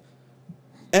life.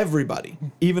 Everybody,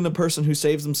 even the person who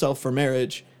saves themselves for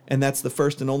marriage, and that's the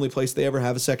first and only place they ever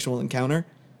have a sexual encounter,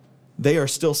 they are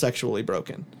still sexually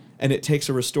broken. And it takes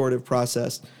a restorative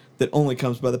process that only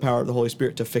comes by the power of the Holy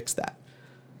Spirit to fix that.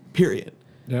 Period.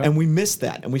 Yeah. And we miss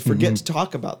that, and we forget to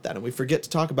talk about that, and we forget to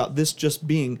talk about this just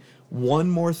being one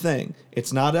more thing.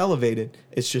 It's not elevated.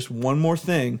 It's just one more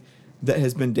thing that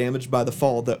has been damaged by the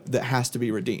fall that has to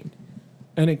be redeemed.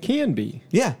 And it can be.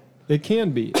 Yeah. It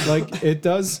can be. Like it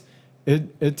does.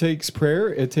 It takes prayer.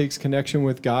 It takes connection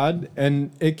with God, and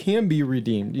it can be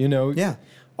redeemed. Yeah.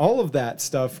 All of that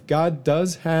stuff. God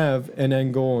does have an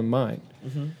end goal in mind.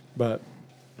 But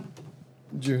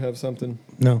did you have something?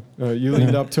 No. You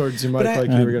leaned up towards your mic But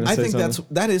like you were going to I say think something.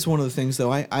 that is one of the things,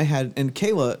 though. I had, and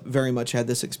Kayla very much had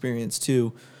this experience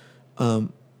too,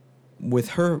 with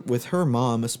her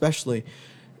mom especially.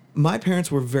 My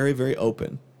parents were very, very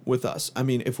open with us. I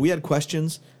mean, if we had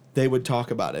questions, they would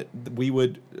talk about it.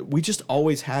 We just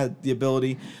always had the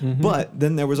ability, but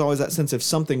then there was always that sense if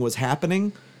something was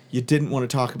happening, you didn't want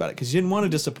to talk about it because you didn't want to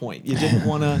disappoint. You didn't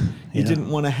want to. You didn't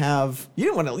want to have. You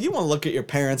didn't want to. You want to look at your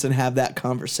parents and have that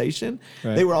conversation.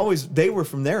 Right. They were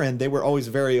from their end. They were always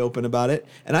very open about it.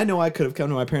 And I know I could have come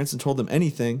to my parents and told them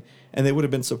anything, and they would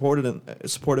have been supportive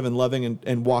and loving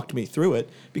and walked me through it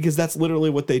because that's literally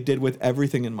what they did with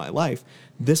everything in my life.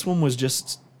 This one was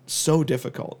just so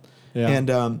difficult. Yeah.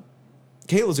 And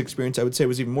Kayla's experience, I would say,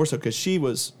 was even more so because she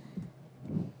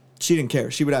didn't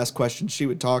care. She would ask questions. She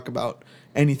would talk about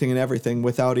anything and everything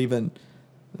without even,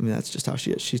 I mean, that's just how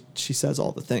she is. She says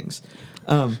all the things.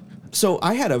 So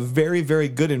I had a very, very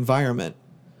good environment,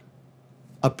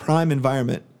 a prime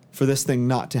environment for this thing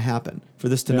not to happen, for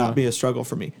this to not be a struggle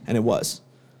for me. And it was.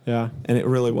 Yeah. And it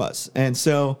really was. And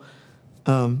so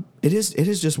it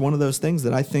is just one of those things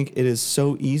that I think it is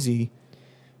so easy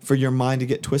for your mind to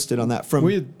get twisted on that.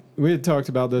 We had talked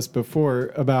about this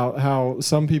before about how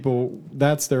some people,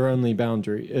 that's their only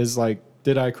boundary is like,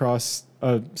 did I cross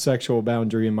a sexual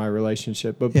boundary in my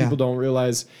relationship? But people don't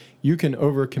realize you can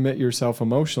overcommit yourself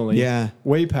emotionally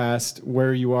way past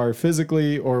where you are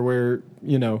physically or where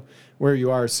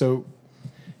you are. So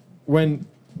when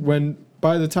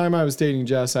by the time I was dating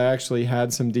Jess, I actually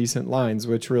had some decent lines,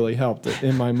 which really helped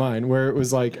in my mind, where it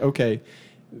was like, okay,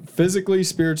 physically,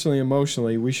 spiritually,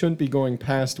 emotionally, we shouldn't be going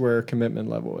past where our commitment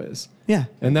level is. Yeah.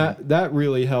 And that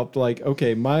really helped. Like,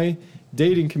 okay, my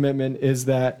dating commitment is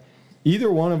that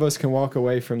either one of us can walk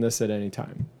away from this at any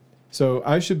time. So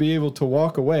I should be able to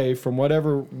walk away from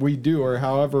whatever we do or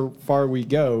however far we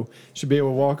go, should be able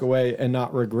to walk away and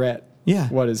not regret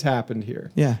what has happened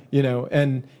here. Yeah.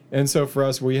 And so for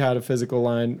us, we had a physical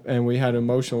line and we had an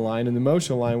emotional line. And the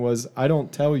emotional line was, I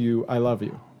don't tell you I love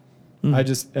you.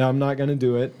 I'm not going to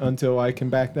do it until I can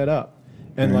back that up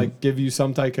and like give you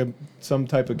some type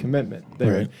of commitment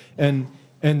there. Right.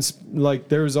 And like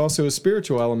there was also a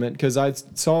spiritual element because I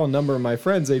saw a number of my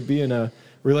friends, they'd be in a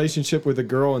relationship with a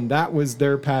girl and that was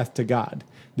their path to God.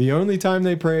 The only time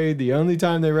they prayed, the only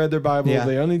time they read their Bible,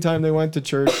 the only time they went to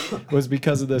church was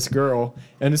because of this girl.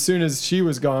 And as soon as she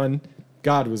was gone,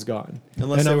 God was gone.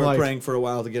 Unless they were praying for a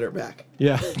while to get her back.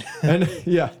 Yeah.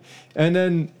 And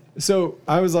then so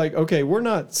I was like, okay, we're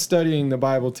not studying the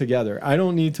Bible together. I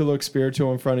don't need to look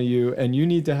spiritual in front of you, and you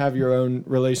need to have your own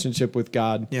relationship with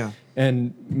God. Yeah.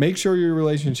 And make sure your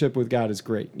relationship with God is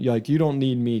great. Like, you don't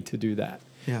need me to do that.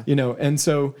 Yeah. And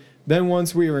so then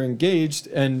once we were engaged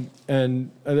and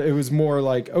it was more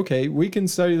like, okay, we can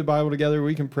study the Bible together,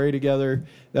 we can pray together,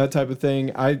 that type of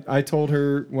thing. I told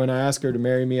her when I asked her to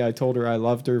marry me, I told her I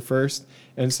loved her first.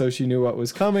 And so she knew what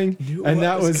was coming.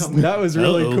 That was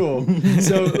really cool.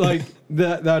 So like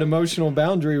that emotional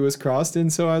boundary was crossed.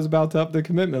 And so I was about to up the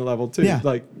commitment level too. Yeah.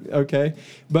 Like, okay.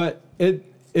 But it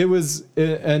was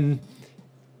one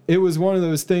of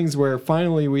those things where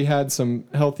finally we had some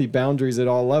healthy boundaries at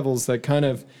all levels that kind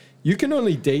of, you can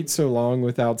only date so long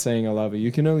without saying I love you.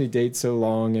 You can only date so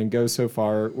long and go so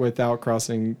far without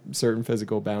crossing certain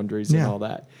physical boundaries and all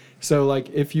that. So like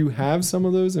if you have some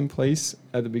of those in place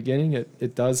at the beginning,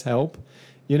 it does help.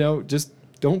 Just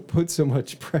don't put so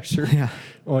much pressure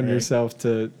on yourself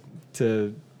to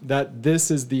that this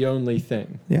is the only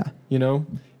thing. Yeah.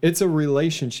 It's a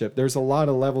relationship. There's a lot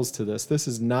of levels to this. This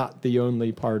is not the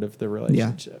only part of the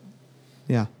relationship.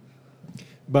 Yeah.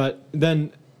 But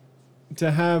then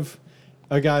to have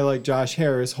a guy like Josh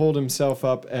Harris hold himself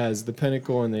up as the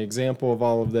pinnacle and the example of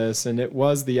all of this, and it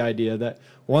was the idea that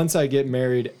once I get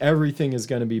married, everything is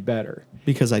going to be better.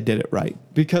 Because I did it right.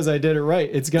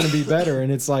 It's going to be better.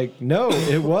 And it's like, no,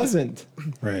 it wasn't.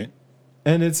 Right.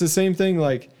 And it's the same thing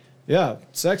like, yeah,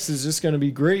 sex is just going to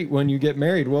be great when you get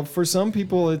married. Well, for some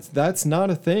people, that's not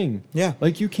a thing. Yeah.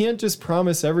 Like, you can't just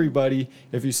promise everybody,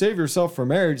 if you save yourself for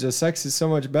marriage, the sex is so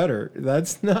much better.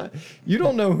 That's not, you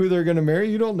don't know who they're going to marry.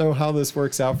 You don't know how this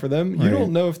works out for them. Right. You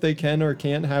don't know if they can or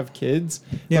can't have kids.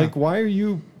 Yeah. Like, why are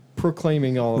you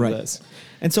proclaiming all of this?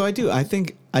 And so I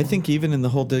think even in the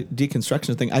whole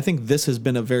deconstruction thing, I think this has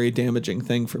been a very damaging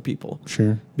thing for people.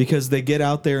 Sure. Because they get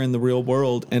out there in the real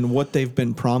world and what they've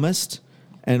been promised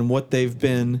and what they've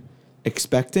been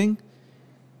expecting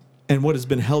and what has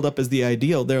been held up as the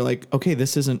ideal, they're like, okay,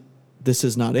 this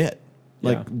is not it.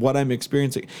 Like what I'm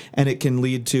experiencing. And it can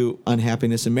lead to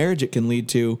unhappiness in marriage. It can lead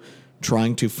to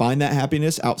trying to find that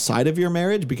happiness outside of your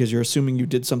marriage because you're assuming you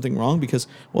did something wrong because,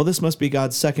 well, this must be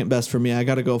God's second best for me. I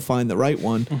got to go find the right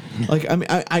one. Like, I mean,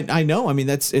 I know, I mean,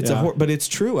 but it's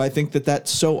true. I think that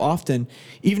so often,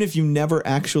 even if you never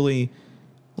actually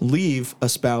leave a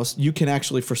spouse, you can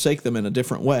actually forsake them in a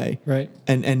different way, Right.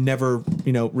 And never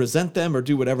resent them or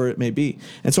do whatever it may be.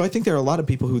 And so I think there are a lot of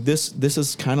people who this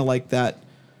is kind of like that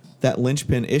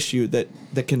linchpin issue that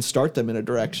can start them in a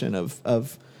direction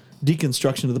of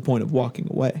deconstruction to the point of walking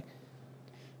away.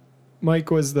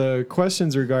 Mike, was the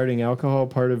questions regarding alcohol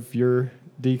part of your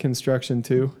deconstruction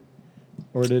too?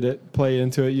 Or did it play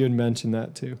into it? You had mentioned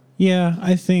that too. Yeah,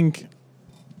 I think.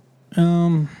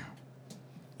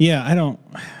 Yeah, I don't.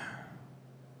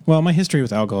 Well, my history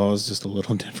with alcohol is just a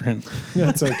little different.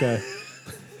 That's okay.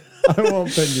 I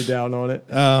won't pin you down on it.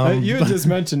 You had just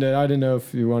mentioned it. I didn't know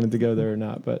if you wanted to go there or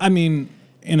not, but I mean,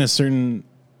 in a certain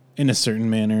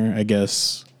manner, I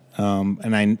guess.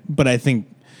 But I think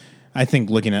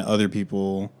looking at other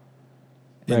people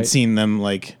and Right. seeing them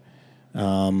like,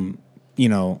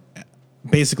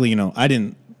 basically,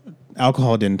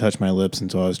 alcohol didn't touch my lips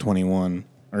until I was 21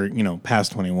 or,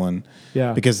 past 21.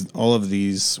 yeah. Because all of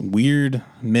these weird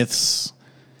myths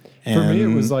and For me, it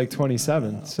was like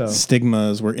 27. So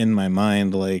stigmas were in my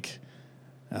mind. Like,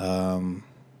 I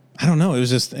don't know. It was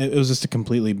just a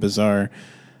completely bizarre.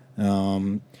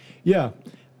 yeah,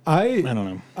 I don't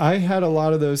know. I had a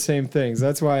lot of those same things.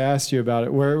 That's why I asked you about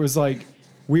it, where it was like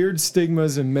weird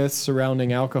stigmas and myths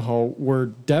surrounding alcohol were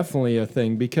definitely a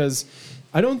thing because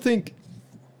I don't think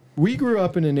we grew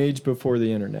up in an age before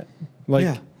the internet. Like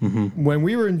Yeah. when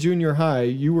we were in junior high,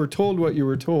 you were told what you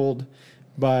were told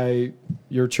by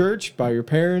your church, by your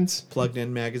parents. Plugged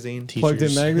in magazine. Plugged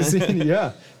in magazine,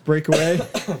 yeah. Breakaway.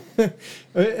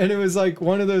 And it was like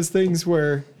one of those things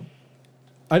where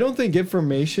I don't think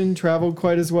information traveled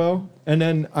quite as well. And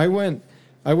then I went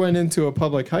into a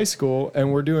public high school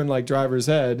and we're doing like driver's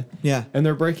ed. Yeah. And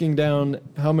they're breaking down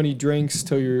how many drinks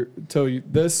till you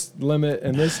this limit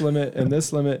and this limit and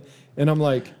this limit. And I'm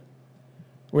like,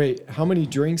 wait, how many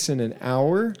drinks in an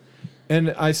hour?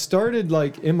 And I started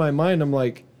like in my mind, I'm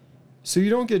like, so you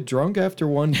don't get drunk after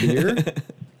one beer?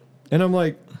 And I'm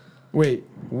like, wait,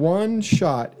 one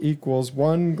shot equals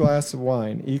one glass of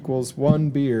wine equals one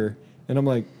beer. And I'm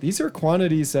like, these are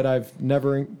quantities that I've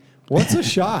never. What's a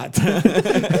shot?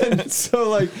 And so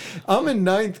like, I'm in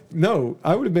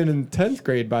I would have been in 10th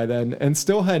grade by then and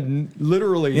still had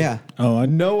literally Yeah.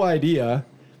 no idea.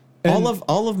 And,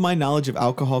 All of my knowledge of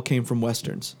alcohol came from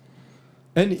Westerns.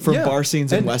 and from bar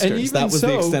scenes and Westerns. even That was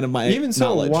the extent of my even so,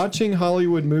 knowledge. watching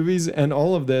Hollywood movies and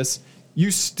all of this, you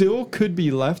still could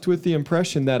be left with the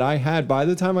impression that I had by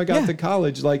the time I got Yeah. to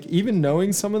college. Like even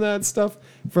knowing some of that stuff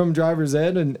from driver's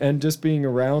ed and just being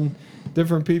around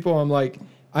different people, I'm like,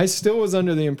 I still was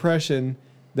under the impression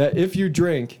that if you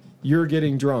drink, you're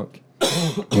getting drunk.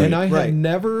 And I had Right.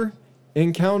 never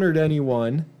encountered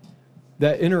anyone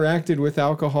that interacted with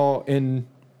alcohol in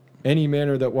any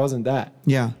manner that wasn't that.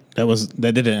 Yeah.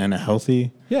 That did it in a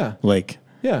healthy, Yeah. like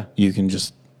Yeah. you can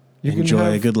just You can enjoy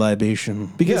a have- good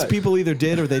libation. Because Yeah. people either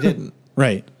did or they didn't.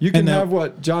 Right. You can And now- have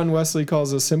what John Wesley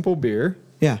calls a simple beer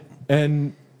Yeah.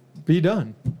 and be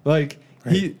done. Like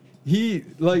he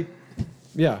like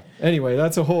yeah. Anyway,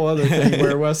 that's a whole other thing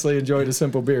where Wesley enjoyed a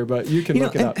simple beer, but you can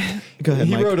look it up. Go ahead,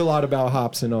 He Mike. wrote a lot about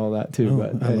hops and all that too. Oh,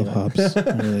 But I love anyway. hops.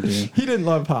 I really do. He didn't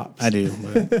love hops. I do.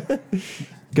 But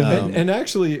Go ahead. And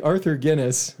actually, Arthur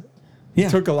Guinness Yeah.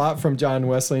 took a lot from John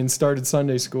Wesley and started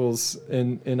Sunday schools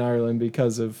in Ireland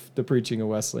because of the preaching of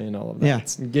Wesley and all of that.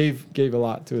 Yeah. And gave a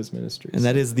lot to his ministry. And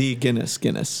that is the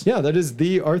Guinness. Yeah, that is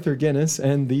the Arthur Guinness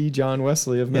and the John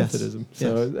Wesley of Yes. Methodism.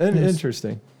 So, Yes. and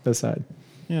interesting aside.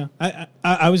 yeah,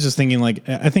 I was just thinking like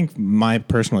I think my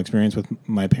personal experience with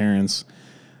my parents,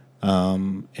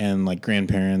 and like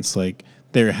grandparents, like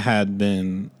there had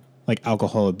been like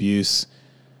alcohol abuse,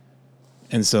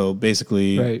 and so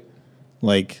basically, Right.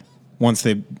 like once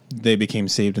they became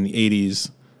saved in the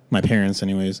 80s, my parents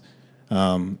anyways,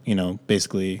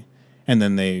 basically, and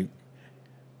then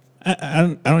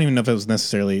I don't even know if it was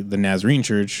necessarily the Nazarene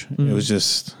church. It was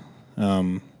just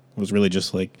it was really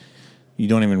just like you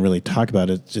don't even really talk about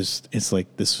it. It's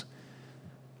like this.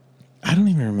 I don't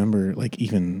even remember like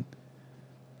even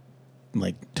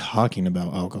like talking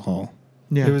about alcohol.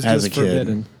 Yeah. It was As just a kid.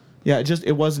 forbidden. Yeah.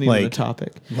 It wasn't even a Like-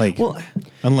 topic. Like Well,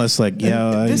 unless like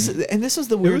this is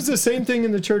the It weird. was the same thing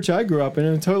in the church I grew up in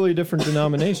a totally different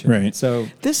denomination. Right. So,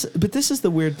 This is the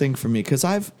weird thing for me because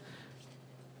I've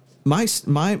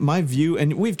my view,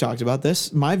 and we've talked about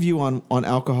this. My view on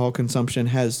alcohol consumption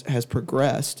has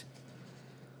progressed,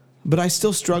 but I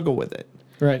still struggle with it,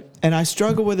 right. and I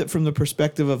struggle with it from the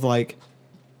perspective of like,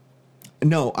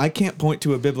 no, I can't point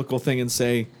to a biblical thing and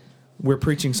say we're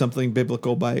preaching something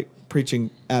biblical by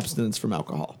preaching abstinence from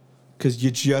alcohol. Because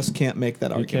you just can't make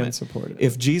that argument. can't support it.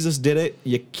 If Jesus did it,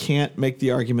 you can't make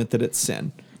the argument that it's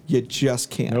sin. You just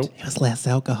can't. Nope. It was less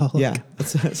alcoholic. Yeah.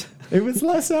 That's- It was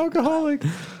less alcoholic.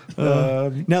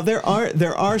 now there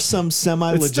are some It still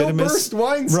semi-legitimate burst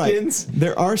wineskins. Right.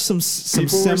 There are some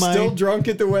People were still drunk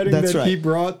at the wedding That's that right. he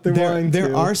brought the wine There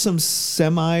to. are some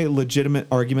semi-legitimate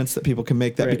arguments that people can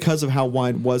make that Right. because of how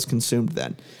wine was consumed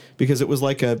then, because it was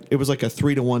like a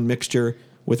 3-to-1 mixture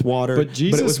with water. But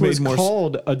Jesus it was was made more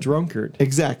called a drunkard.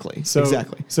 exactly. So-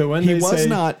 exactly. so when he they was say-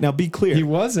 not, now be clear, He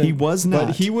wasn't. He was not.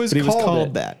 But he was but called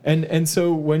it. that. And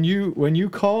so when you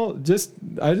call,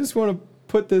 I just want to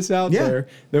put this out Yeah. there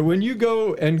that when you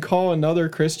go and call another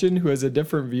Christian who has a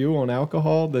different view on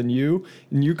alcohol than you,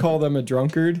 and you call them a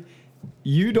drunkard,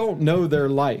 you don't know their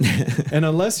life. And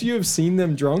unless you have seen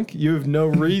them drunk, you have no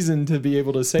reason to be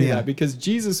able to say Yeah. that, because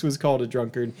Jesus was called a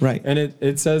drunkard. Right. And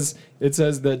it says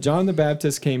that John the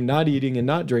Baptist came not eating and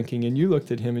not drinking, and you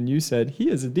looked at him and you said, he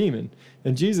is a demon.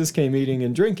 And Jesus came eating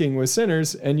and drinking with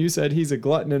sinners, and you said he's a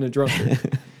glutton and a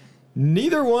drunkard.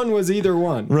 Neither one was either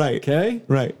one. Right. Okay?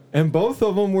 Right. And both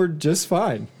of them were just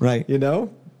fine. Right. You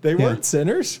know? They weren't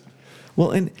sinners.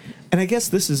 Well, and I guess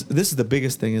this is the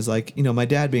biggest thing is, like, you know, my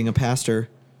dad being a pastor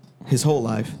his whole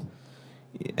life,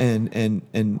 and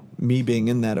me being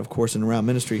in that, of course, and around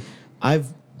ministry, I've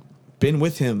been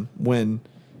with him when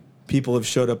people have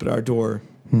showed up at our door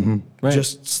Right.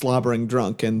 just slobbering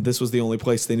drunk, and this was the only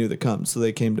place they knew to come, so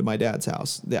they came to my dad's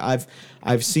house.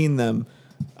 I've seen them.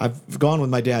 I've gone with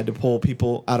my dad to pull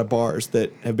people out of bars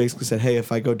that have basically said, "Hey,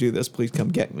 if I go do this, please come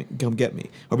get me,"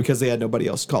 or because they had nobody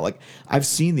else to call. Like, I've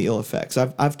seen the ill effects.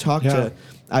 I've talked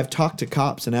to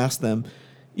cops and asked them,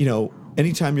 you know,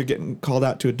 anytime you're getting called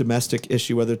out to a domestic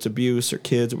issue, whether it's abuse or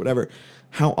kids or whatever,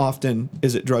 how often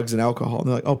is it drugs and alcohol? And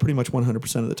they're like, oh, pretty much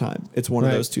 100% of the time. It's one of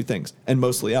Right. those two things, and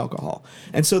mostly alcohol.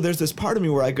 And so there's this part of me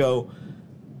where I go,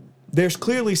 there's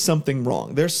clearly something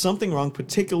wrong. There's something wrong,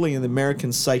 particularly in the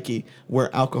American psyche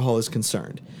where alcohol is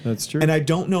concerned. That's true. And I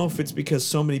don't know if it's because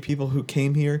so many people who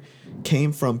came here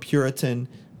came from Puritan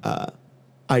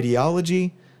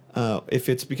ideology. If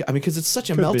it's because it's such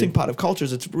a Could melting be. pot of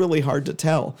cultures, it's really hard to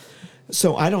tell.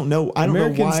 So I don't know. I don't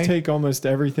Americans know why. take almost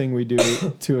everything we do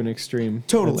to an extreme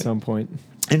Totally. at some point.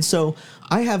 And so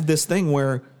I have this thing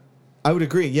where I would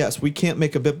agree, yes, we can't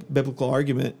make a biblical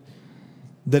argument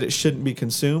that it shouldn't be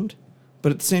consumed.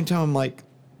 But at the same time, I'm like,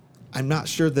 I'm not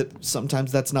sure that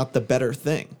sometimes that's not the better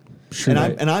thing. Sure.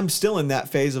 And I'm still in that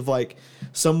phase of, like,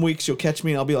 some weeks you'll catch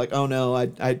me and I'll be like, oh no,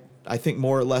 I think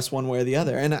more or less one way or the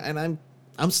other. And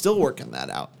I'm still working that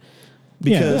out.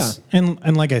 Because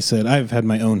and like I said, I've had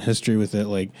my own history with it,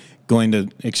 like going to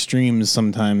extremes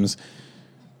sometimes.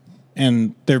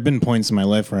 And there have been points in my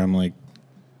life where I'm like,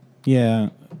 yeah,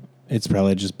 it's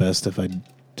probably just best if I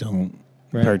don't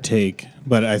Right. partake.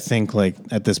 But I think, like,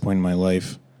 at this point in my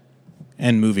life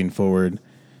and moving forward,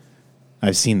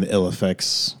 I've seen the ill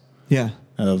effects yeah.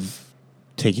 of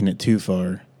taking it too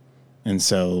far. And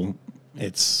so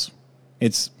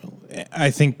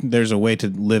I think there's a way to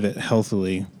live it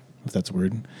healthily, if that's a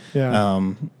word. Yeah.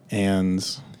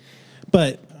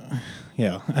 But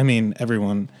yeah, I mean,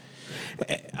 everyone,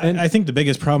 I think the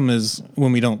biggest problem is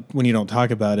when you don't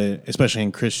talk about it, especially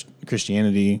in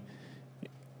Christianity,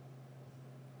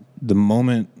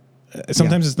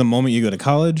 sometimes it's the moment you go to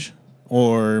college,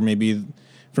 or maybe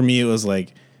for me, it was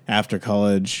like after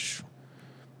college,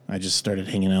 I just started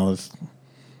hanging out with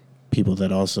people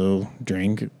that also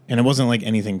drank, and it wasn't like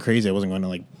anything crazy. I wasn't going to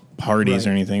like parties or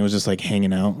Right. anything. It was just like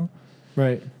hanging out.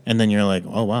 Right. And then you're like,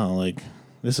 oh wow, like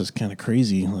this is kind of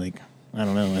crazy. Like, I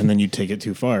don't know. And then you take it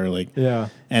too far. Like, Yeah.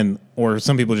 or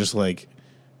some people just like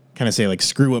kind of say like,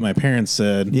 screw what my parents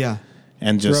said. Yeah.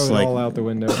 And just Throw it like, all out the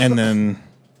window. and then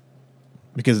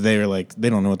because they are like, they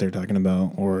don't know what they're talking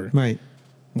about, or Right.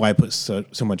 why put so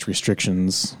much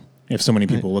restrictions if so many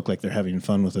people look like they're having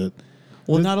fun with it.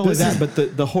 Well, This- not only this that, is-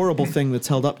 but the horrible thing that's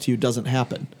held up to you doesn't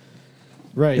happen.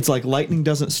 Right. It's like lightning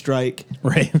doesn't strike.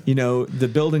 Right. You know, the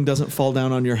building doesn't fall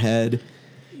down on your head.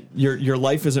 Your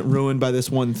life isn't ruined by this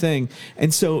one thing.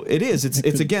 And so it is.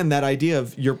 It's again that idea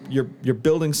of you're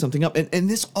building something up. And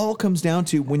this all comes down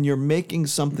to when you're making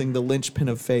something the linchpin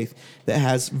of faith that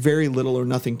has very little or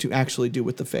nothing to actually do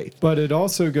with the faith. But it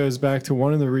also goes back to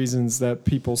one of the reasons that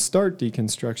people start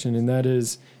deconstruction, and that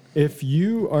is if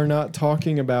you are not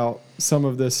talking about some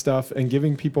of this stuff and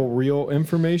giving people real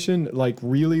information, like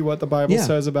really what the Bible Yeah.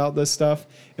 says about this stuff,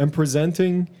 and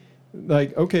presenting,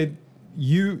 like, okay,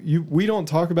 we don't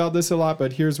talk about this a lot,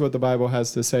 but here's what the Bible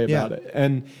has to say about Yeah.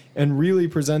 it, and really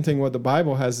presenting what the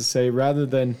Bible has to say rather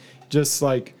than just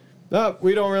like No,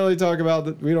 we don't really talk about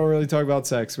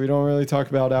sex. We don't really talk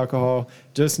about alcohol.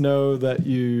 Just know that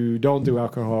you don't do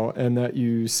alcohol and that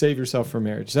you save yourself for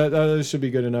marriage. That should be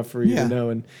good enough for you to know,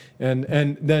 and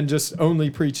then just only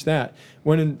preach that.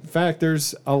 When in fact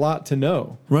there's a lot to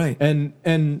know. Right.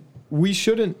 And we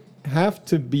shouldn't have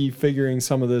to be figuring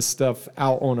some of this stuff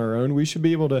out on our own. We should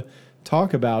be able to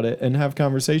talk about it and have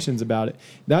conversations about it.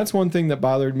 That's one thing that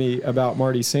bothered me about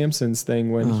Marty Sampson's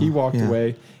thing when he walked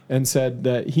away and said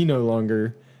that he no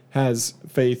longer has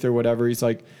faith or whatever. He's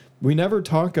like, we never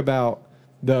talk about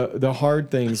the hard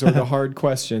things or the hard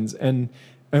questions, and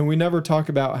we never talk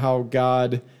about how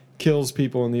God kills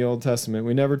people in the Old Testament.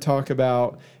 We never talk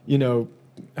about,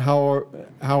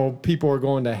 how people are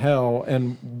going to hell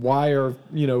and why are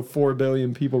 4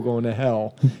 billion people going to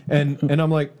hell, and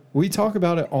I'm like, we talk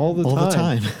about it all the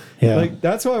time. Yeah. Like,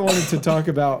 that's why I wanted to talk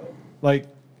about like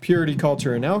purity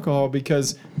culture and alcohol,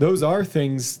 because those are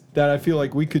things that I feel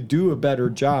like we could do a better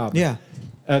job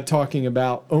at talking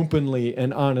about openly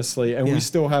and honestly, and we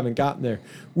still haven't gotten there.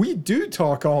 We do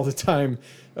talk all the time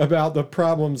about the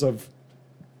problems of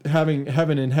having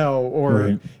heaven and hell,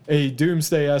 or a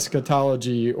doomsday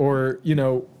eschatology, or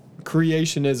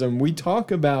creationism. We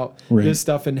talk about this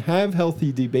stuff and have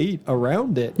healthy debate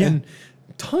around it, and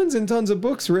tons and tons of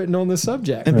books written on the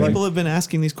subject. And people have been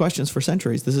asking these questions for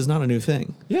centuries. This is not a new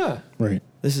thing. Yeah. Right.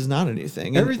 This is not a new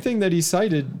thing. Everything that he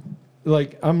cited,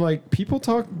 like, I'm like, people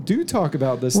do talk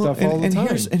about this stuff all the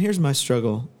time. Here's my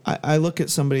struggle. I look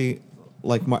at somebody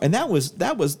like Marty, and that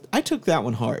was I took that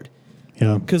one hard.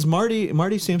 Yeah. Because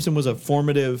Marty Sampson was a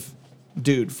formative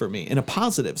dude for me in a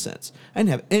positive sense. I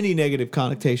didn't have any negative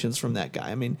connotations from that guy.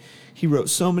 I mean, he wrote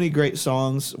so many great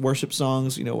songs, worship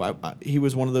songs. He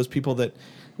was one of those people that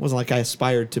wasn't like I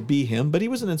aspired to be him, but he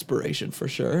was an inspiration for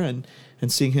sure. And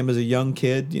seeing him as a young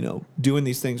kid, doing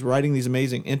these things, writing these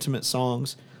amazing intimate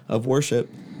songs of worship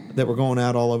that were going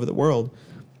out all over the world.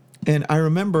 And I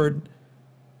remembered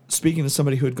speaking to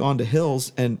somebody who had gone to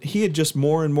Hills, and he had just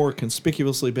more and more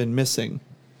conspicuously been missing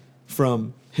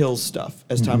from Hills stuff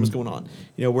as time was going on.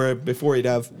 Where before he'd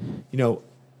have,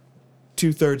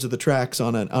 2/3 of the tracks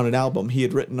on an album he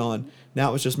had written on. Now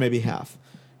it was just maybe half.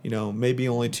 Maybe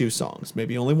only 2 songs,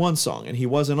 maybe only 1 song, and he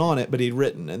wasn't on it, but he'd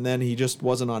written, and then he just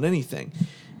wasn't on anything.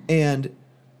 And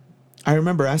I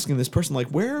remember asking this person, like,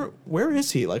 where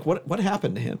is he? Like, what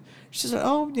happened to him? She said,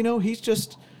 he's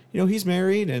just, he's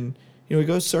married, and he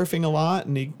goes surfing a lot,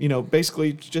 and he,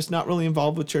 basically just not really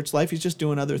involved with church life. He's just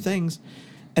doing other things.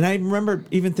 And I remember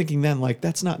even thinking then, like,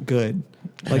 that's not good.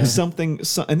 Like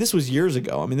and this was years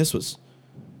ago. I mean, this was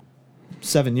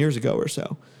 7 years ago or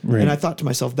so. Right. And I thought to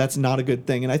myself, that's not a good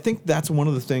thing. And I think that's one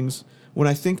of the things when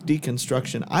I think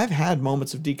deconstruction, I've had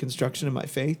moments of deconstruction in my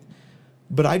faith,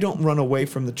 but I don't run away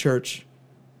from the church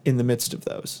in the midst of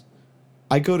those.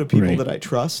 I go to people that I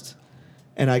trust,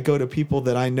 and I go to people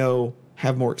that I know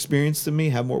have more experience than me,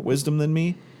 have more wisdom than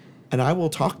me, and I will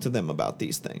talk to them about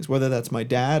these things, whether that's my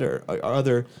dad or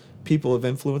other people of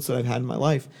influence that I've had in my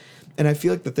life. And I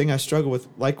feel like the thing I struggle with,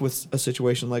 like with a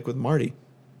situation like with Marty,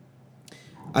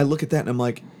 I look at that and I'm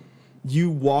like, you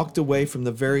walked away from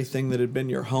the very thing that had been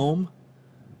your home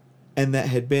and that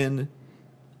had been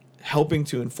helping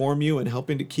to inform you and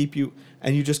helping to keep you,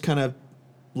 and you just kind of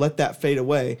let that fade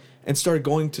away and started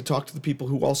going to talk to the people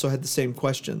who also had the same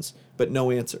questions but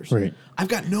no answers. Right. I've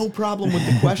got no problem with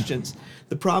the questions.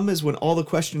 The problem is when all the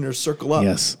questioners circle up,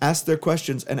 ask their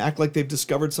questions, and act like they've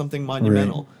discovered something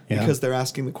monumental because they're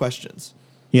asking the questions.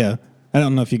 Yeah. I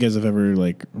don't know if you guys have ever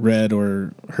read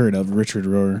or heard of Richard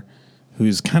Rohr,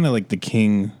 who's kind of like the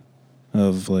king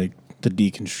of the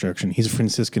deconstruction. He's a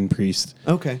Franciscan priest.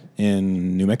 Okay.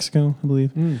 In New Mexico, I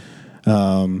believe.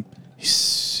 He's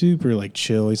super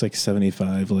chill. He's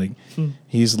 75.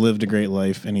 He's lived a great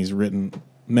life, and he's written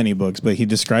many books, but he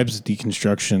describes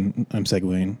deconstruction. I'm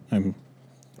segueing.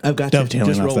 I've got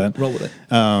dovetailing you. off that. Roll with it.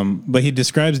 But he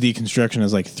describes deconstruction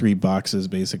as 3 boxes,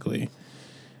 basically.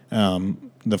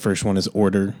 The first one is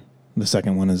order, the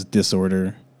second one is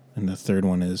disorder, and the third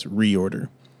one is reorder.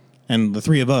 And the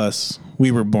 3 of us, we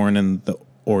were born in the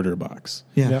order box.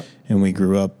 Yeah. Yep. And we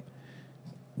grew up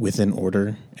within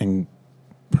order and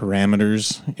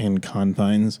parameters and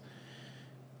confines.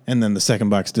 And then the second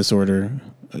box, disorder,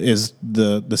 is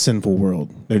the sinful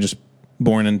world. They're just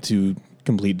born into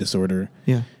complete disorder.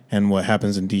 Yeah. And what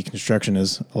happens in deconstruction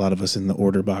is a lot of us in the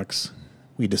order box,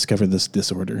 we discover this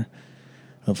disorder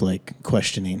of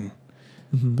questioning.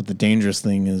 Mm-hmm. But the dangerous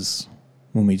thing is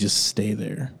when we just stay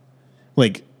there.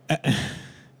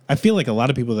 I feel like a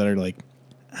lot of people that are I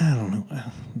don't know,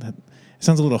 that it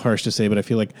sounds a little harsh to say, but I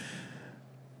feel like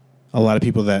a lot of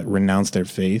people that renounce their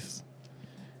faith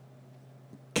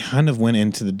kind of went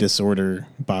into the disorder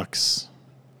box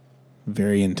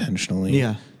very intentionally.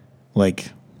 Yeah. Like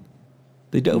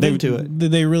They dove into it.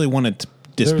 They really wanted to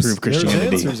disprove Christianity.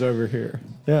 There's answers over here.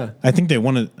 Yeah. I think they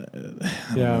wanted.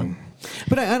 Yeah.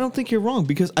 But I don't think you're wrong,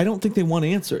 because I don't think they want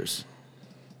answers.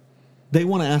 They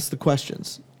want to ask the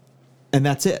questions, and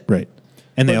that's it. Right.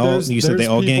 And they But all, you said they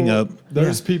all gang up.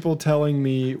 There's Yeah. people telling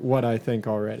me what I think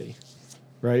already,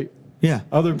 right? Yeah.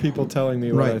 Other people telling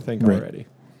me what Right. I think Right. already.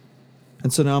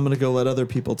 And so now I'm going to go let other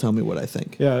people tell me what I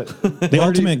think. Yeah. The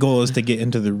ultimate goal is to get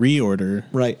into the reorder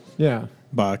Right. Yeah.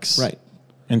 box. Right.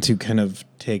 And to kind of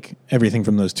take everything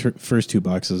from those first two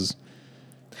boxes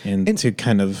and to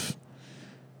kind of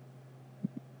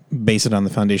base it on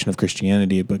the foundation of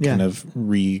Christianity, but kind Yeah. of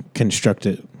reconstruct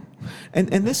it. And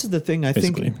this is the thing.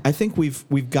 Basically. I think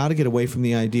we've got to get away from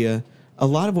the idea. A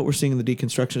lot of what we're seeing in the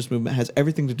deconstructionist movement has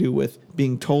everything to do with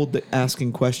being told that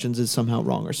asking questions is somehow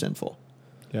wrong or sinful,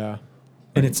 Yeah.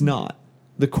 and it's not.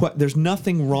 There's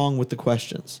nothing wrong with the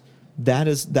questions. That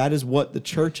is what the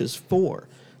church is for.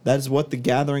 That is what the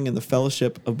gathering and the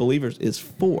fellowship of believers is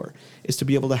for. Is to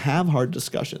be able to have hard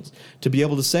discussions, to be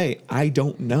able to say, "I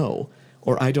don't know,"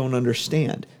 or "I don't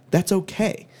understand." That's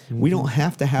okay. We don't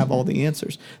have to have all the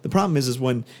answers. The problem is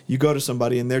when you go to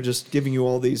somebody and they're just giving you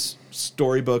all these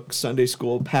storybook, Sunday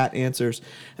school, pat answers.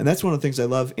 And that's one of the things I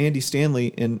love. Andy Stanley,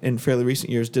 in fairly recent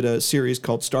years, did a series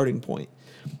called Starting Point.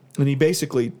 And he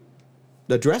basically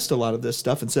addressed a lot of this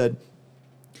stuff and said,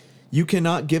 you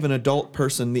cannot give an adult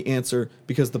person the answer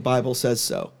because the Bible says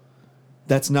so.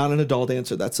 That's not an adult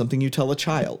answer. That's something you tell a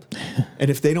child. And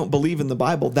if they don't believe in the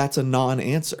Bible, that's a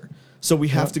non-answer. So we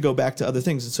have to go back to other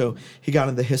things. And so he got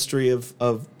into the history of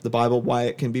the Bible, why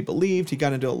it can be believed. He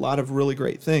got into a lot of really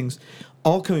great things,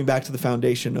 all coming back to the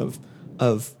foundation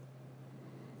of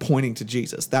pointing to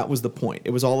Jesus. That was the point.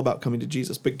 It was all about coming to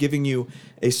Jesus, but giving you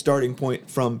a starting point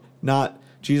from not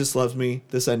Jesus loves me,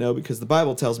 this I know because the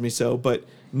Bible tells me so, but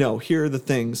no, here are the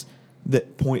things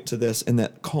that point to this and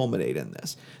that culminate in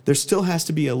this. There still has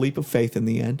to be a leap of faith in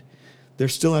the end. There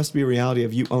still has to be a reality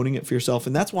of you owning it for yourself.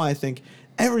 And that's why I think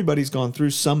everybody's gone through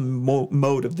some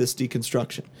mode of this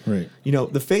deconstruction. Right. You know,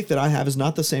 the faith that I have is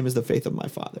not the same as the faith of my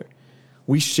father.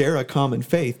 We share a common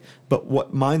faith, but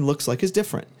what mine looks like is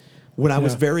different. When I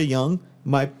was very young,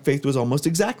 my faith was almost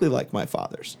exactly like my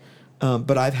father's.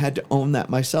 But I've had to own that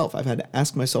myself. I've had to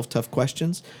ask myself tough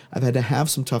questions. I've had to have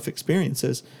some tough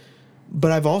experiences.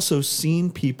 But I've also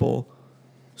seen people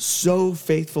so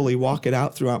faithfully walk it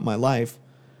out throughout my life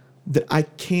that I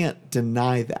can't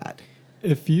deny that.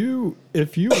 If you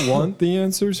want the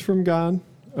answers from God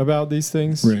about these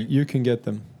things, Right. you can get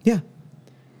them. Yeah.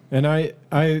 And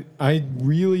I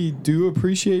really do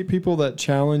appreciate people that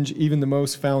challenge even the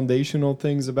most foundational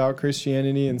things about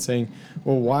Christianity and saying,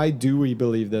 well, why do we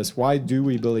believe this? Why do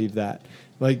we believe that?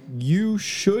 Like, you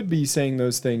should be saying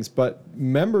those things, but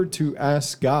remember to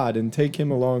ask God and take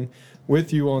him along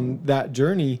with you on that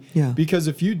journey. Yeah. Because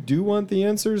if you do want the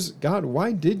answers, God,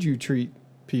 why did you treat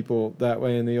people that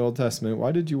way in the Old Testament?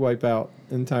 Why did you wipe out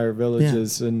entire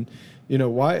villages? And you know,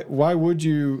 why would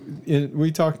you,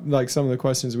 we talked like some of the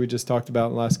questions we just talked about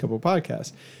in the last couple of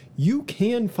podcasts. You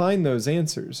can find those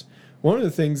answers. One of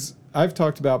the things I've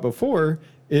talked about before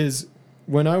is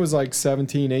when I was like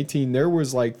 17, 18, there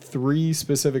was like 3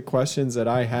 specific questions that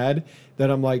I had that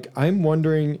I'm like, I'm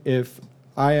wondering if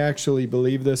I actually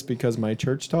believe this because my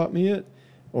church taught me it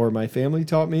or my family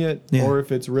taught me it, or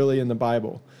if it's really in the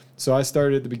Bible. So I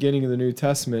started at the beginning of the New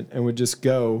Testament and would just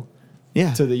go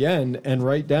to the end and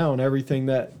write down everything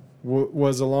that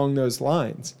was along those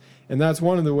lines. And that's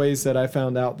one of the ways that I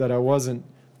found out that I wasn't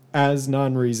as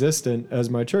non-resistant as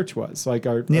my church was. Like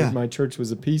my church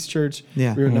was a peace church. We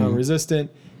were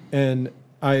non-resistant. And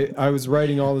I was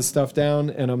writing all this stuff down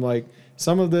and I'm like,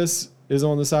 some of this is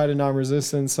on the side of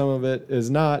non-resistance, some of it is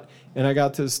not. And I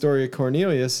got to the story of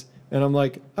Cornelius and I'm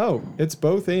like, oh, it's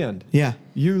both and. Yeah.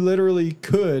 You literally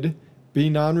could be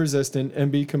non-resistant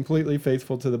and be completely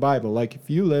faithful to the Bible. Like if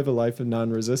you live a life of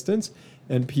non-resistance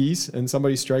and peace and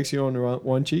somebody strikes you on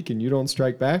one cheek and you don't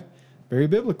strike back, very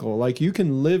biblical. Like you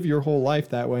can live your whole life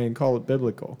that way and call it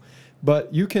biblical.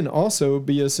 But you can also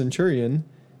be a centurion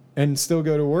and still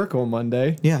go to work on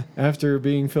Monday after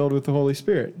being filled with the Holy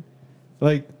Spirit.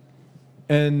 Like,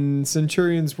 and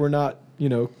centurions were not,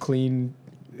 clean.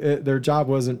 Their job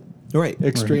wasn't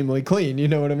extremely clean. You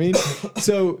know what I mean?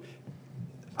 So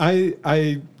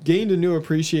I gained a new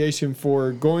appreciation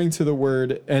for going to the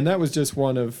Word, and that was just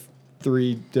one of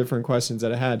 3 different questions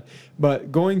that I had.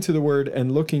 But going to the Word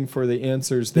and looking for the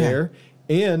answers there.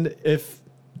 And if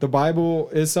the Bible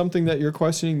is something that you're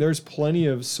questioning, there's plenty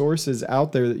of sources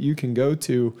out there that you can go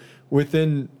to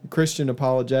within Christian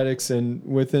apologetics and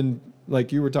within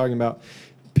like you were talking about,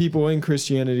 people in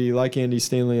Christianity like Andy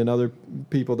Stanley and other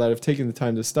people that have taken the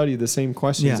time to study the same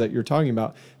questions that you're talking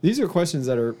about. These are questions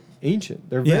that are ancient.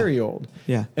 They're very old.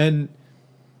 Yeah. And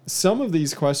some of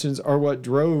these questions are what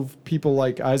drove people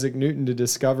like Isaac Newton to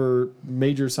discover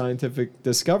major scientific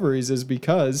discoveries, is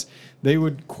because they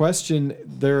would question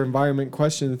their environment,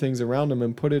 question the things around them,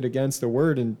 and put it against the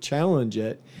word and challenge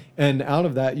it. And out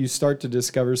of that, you start to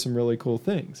discover some really cool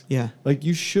things. Yeah. Like,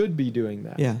 you should be doing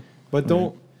that. Yeah. But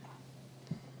don't.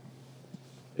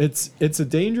 It's a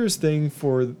dangerous thing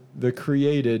for the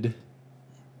created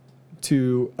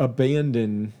to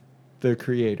abandon the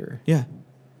creator. Yeah.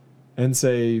 And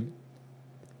say,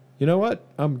 you know what?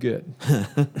 I'm good.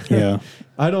 Yeah.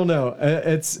 I don't know.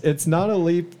 It's not a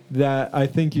leap that I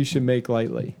think you should make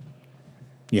lightly.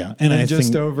 Yeah. And I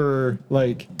just think over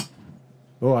like,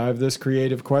 oh, I have this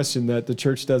creative question that the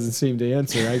church doesn't seem to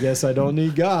answer. I guess I don't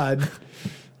need God.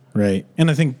 right.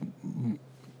 And I think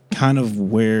kind of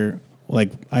where,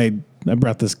 like, I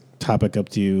brought this topic up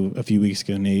to you a few weeks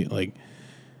ago, Nate, like,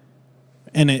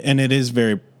 and it is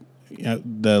very,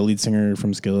 the lead singer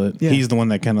from Skillet, he's the one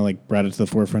that kind of like brought it to the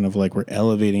forefront of like, we're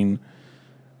elevating,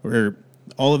 or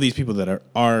all of these people that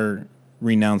are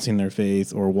renouncing their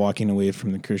faith or walking away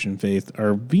from the Christian faith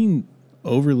are being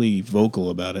overly vocal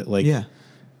about it. Like,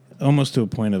 almost to a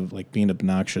point of like being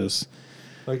obnoxious.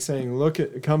 Like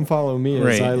saying, come follow me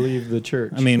as I leave the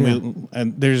church. I mean,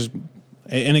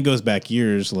 and it goes back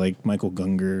years, like Michael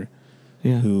Gungor,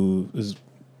 who is,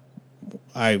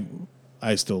 I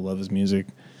still love his music,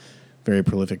 very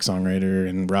prolific songwriter,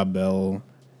 and Rob Bell.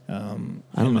 I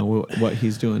don't know what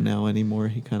he's doing now anymore.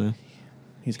 He's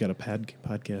got a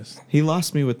podcast. He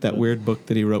lost me with that weird book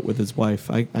that he wrote with his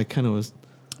wife. I kind of was.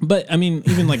 But I mean,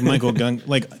 even like Michael Gungor,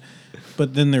 like,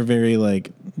 but then they're very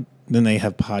like, then they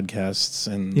have podcasts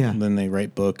and then they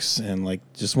write books and like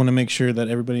just want to make sure that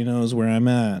everybody knows where I'm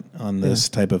at on this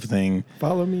type of thing.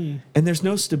 Follow me. And there's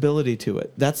no stability to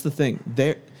it. That's the thing.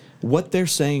 What they're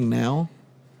saying now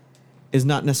is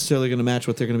not necessarily going to match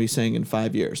what they're going to be saying in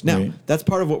 5 years. Now, that's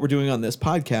part of what we're doing on this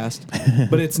podcast,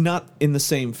 but it's not in the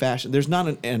same fashion. There's not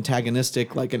an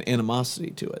antagonistic, like an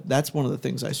animosity to it. That's one of the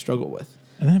things I struggle with.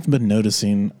 And I've been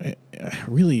noticing, I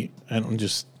don't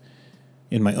just,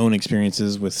 in my own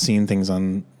experiences with seeing things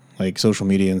on like social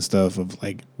media and stuff, of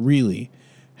like really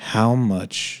how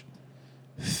much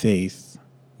faith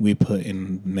we put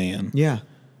in man. Yeah.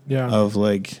 Yeah. Of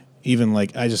like, even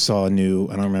like, I just saw I don't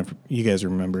remember, you guys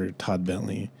remember Todd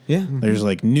Bentley. Yeah. Mm-hmm. There's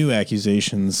like new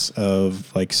accusations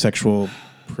of like sexual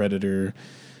predator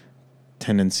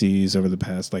tendencies over the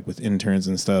past, like with interns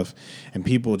and stuff. And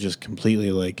people just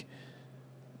completely like,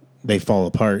 they fall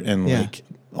apart and like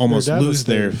almost lose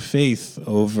their faith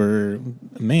over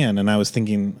man. And I was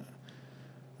thinking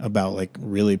about like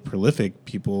really prolific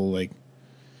people, like,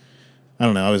 I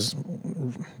don't know, I was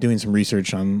doing some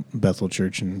research on Bethel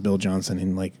Church and Bill Johnson,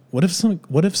 and like, what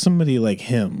if somebody like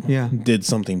him did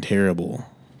something terrible?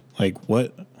 Like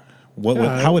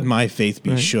how would my faith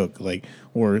be shook? Like,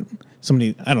 or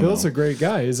somebody, I don't know. Bill's a great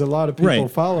guy. There's a lot of people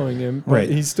following him, but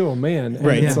he's still a man. And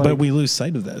right. But we lose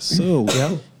sight of that so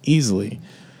easily.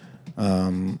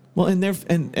 Well,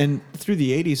 and through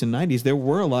the 80s and 90s, there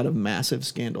were a lot of massive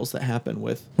scandals that happened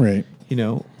with,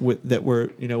 that were,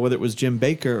 whether it was Jim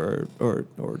Baker or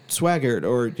Swaggart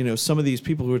or, some of these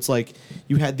people who it's like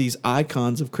you had these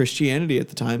icons of Christianity at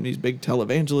the time, these big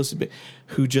televangelists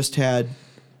who just had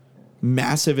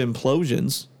massive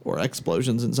implosions or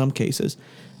explosions in some cases,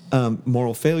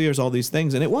 moral failures, all these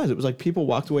things. And it was like people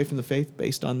walked away from the faith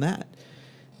based on that.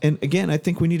 And again, I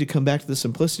think we need to come back to the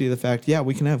simplicity of the fact,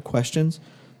 we can have questions,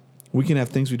 we can have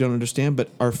things we don't understand, but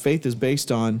our faith is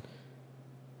based on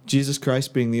Jesus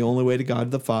Christ being the only way to God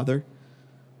the Father,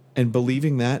 and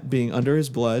believing that, being under his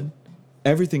blood.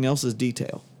 Everything else is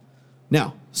detail.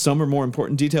 Now, some are more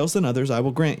important details than others, I will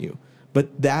grant you,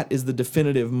 but that is the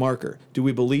definitive marker. Do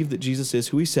we believe that Jesus is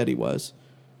who he said he was?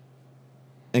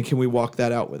 And can we walk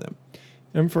that out with him?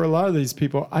 And for a lot of these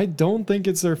people, I don't think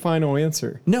it's their final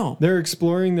answer. No. They're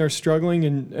exploring, they're struggling,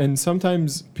 and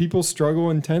sometimes people struggle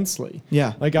intensely.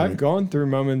 Yeah. Like I've gone through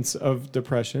moments of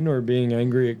depression or being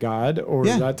angry at God or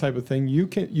that type of thing. You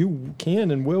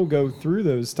can and will go through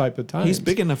those type of times. He's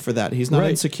big enough for that. He's not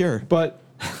insecure. But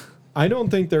I don't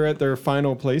think they're at their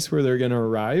final place where they're going to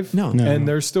arrive. No. And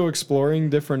they're still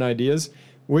exploring different ideas.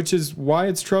 Which is why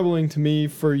it's troubling to me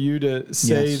for you to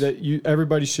say that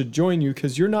everybody should join you,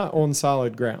 because you're not on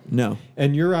solid ground. No.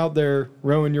 And you're out there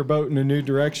rowing your boat in a new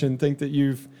direction, think that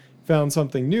you've found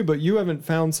something new, but you haven't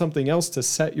found something else to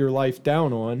set your life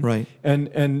down on. Right.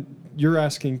 And you're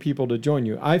asking people to join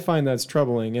you. I find that's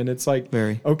troubling. And it's like,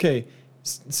 Very. Okay,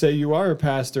 say you are a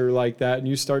pastor like that and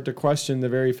you start to question the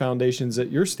very foundations that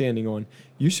you're standing on,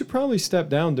 you should probably step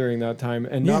down during that time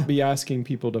and Yeah. not be asking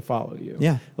people to follow you.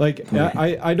 Yeah. Like,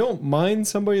 I don't mind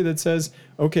somebody that says,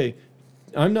 okay,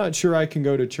 I'm not sure I can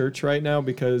go to church right now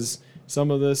because some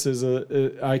of this is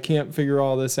I can't figure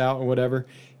all this out and whatever.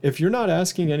 If you're not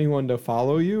asking anyone to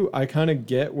follow you, I kind of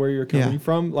get where you're coming Yeah.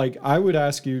 from. Like, I would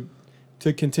ask you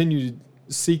to continue to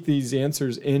seek these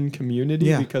answers in community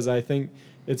Yeah. because I think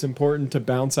it's important to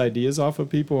bounce ideas off of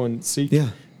people and seek Yeah.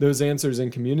 those answers in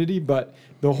community. But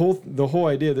the whole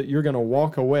idea that you're going to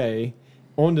walk away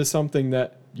onto something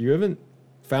that you haven't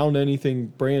found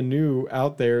anything brand new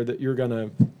out there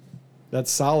that's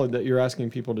solid that you're asking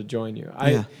people to join you.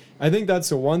 Yeah. I think that's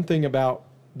the one thing about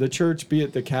the church, be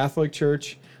it the Catholic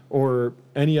Church or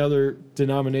any other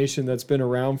denomination that's been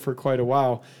around for quite a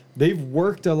while. They've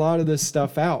worked a lot of this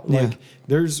stuff out. Yeah. Like,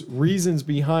 there's reasons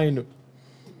behind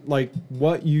like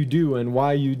what you do and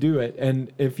why you do it.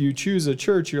 And if you choose a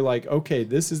church, you're like, okay,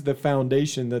 this is the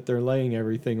foundation that they're laying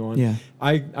everything on. Yeah.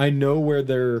 I know where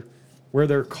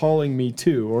they're calling me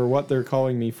to or what they're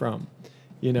calling me from.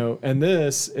 You know, and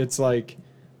it's like,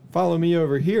 follow me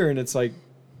over here, and it's like,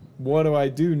 what do I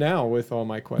do now with all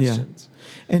my questions?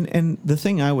 And the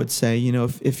thing I would say, you know,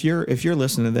 if you're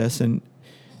listening to this and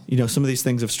you know some of these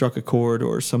things have struck a chord,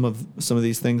 or some of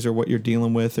these things are what you're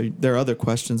dealing with, or there are other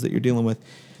questions that you're dealing with.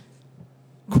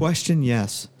 Question,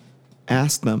 yes,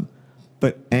 ask them,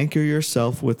 but anchor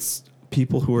yourself with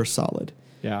people who are solid.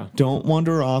 Yeah. Don't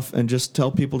wander off and just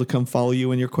tell people to come follow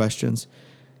you in your questions.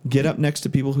 Get up next to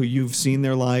people who you've seen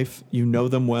their life, you know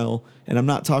them well, and I'm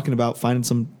not talking about finding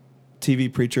some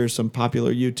TV preacher, some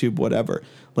popular YouTube, whatever.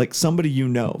 Like somebody you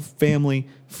know, family,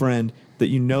 friend, that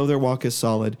you know their walk is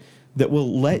solid, that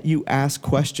will let you ask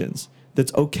questions,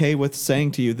 that's okay with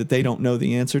saying to you that they don't know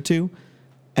the answer to,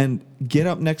 and get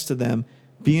up next to them,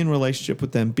 be in relationship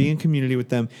with them, be in community with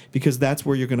them, because that's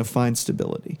where you're going to find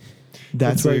stability.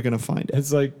 That's where you're going to find it.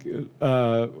 It's like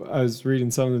I was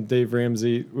reading something that Dave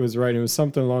Ramsey was writing. It was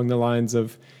something along the lines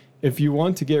of, if you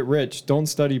want to get rich, don't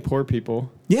study poor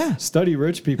people. Yeah. Study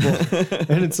rich people.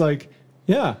 And it's like,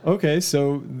 yeah, okay,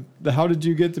 so how did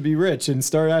you get to be rich? And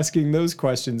start asking those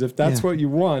questions. If that's Yeah. what you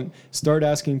want, start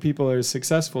asking people that are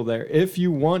successful there. If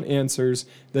you want answers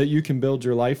that you can build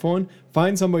your life on,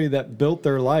 find somebody that built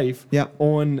their life Yeah.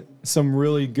 on some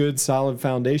really good, solid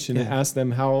foundation and Yeah. ask them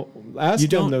You them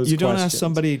don't those ask questions.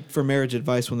 somebody for marriage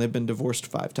advice when they've been divorced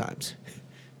 5 times.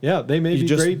 Yeah, they may be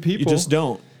great people. You just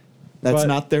don't. That's but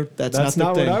not their. That's That's not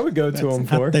not their what thing. I would go to them Not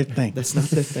for. their thing. That's not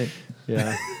their thing.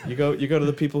 Yeah. You go to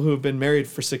the people who have been married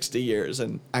for 60 years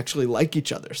and actually like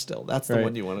each other still. That's the Right.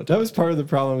 one you want to That talk was part of the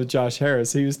problem with Josh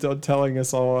Harris. He was still telling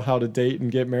us all how to date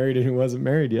and get married, and he wasn't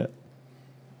married yet.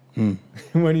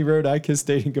 When he wrote "I Kissed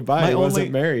Dating Goodbye," he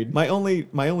wasn't married. My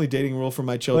only dating rule for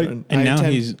my children. And now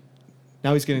he's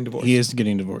getting divorced. he is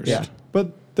getting divorced. Yeah.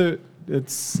 But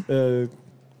it's a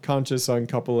conscious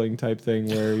uncoupling type thing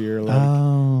where you're like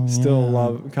Oh, still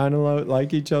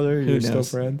like each other. Who You're still knows?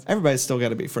 friends. Everybody's still got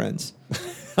to be friends.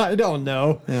 I don't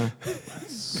know. Yeah.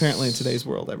 Apparently, in today's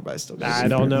world, everybody's still. I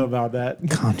don't know about that.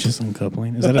 Conscious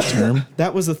uncoupling. Is that a term?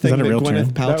 That was the thing that that a real Gwyneth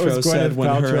term? That Paltrow was said Gwyneth when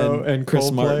her Paltrow and Chris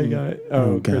Coldplay Martin guy.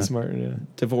 Oh, Chris God. Martin. Yeah.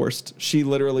 divorced. She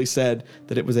literally said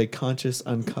that it was a conscious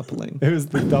uncoupling. It was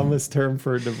the dumbest term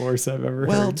for a divorce I've ever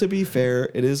Well, heard. to be fair,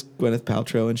 it is Gwyneth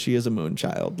Paltrow, and she is a moon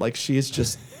child. Like she is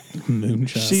just,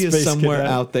 Moonshot. she is Space somewhere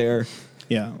cadet. out there.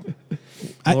 Yeah.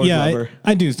 Lord love her.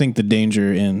 I do think the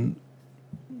danger in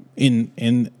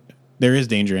there is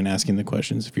danger in asking the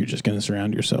questions if you're just going to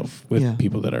surround yourself with Yeah.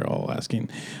 people that are all asking.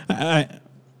 I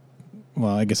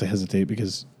guess I hesitate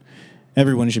because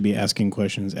everyone should be asking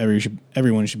questions.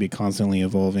 Everyone should be constantly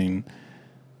evolving.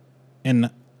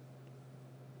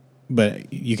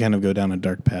 But you kind of go down a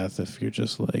dark path if you're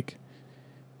just like,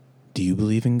 do you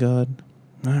believe in God?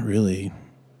 Not really.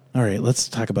 All right, let's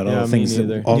talk about all Yeah, the me things,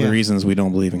 neither. all Yeah. the reasons we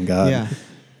don't believe in God. Yeah,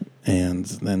 And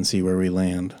then see where we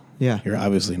land. yeah. You're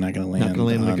obviously not going to land. Not gonna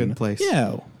land in a on- good place.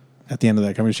 Yeah. At the end of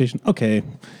that conversation, okay,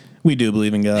 we do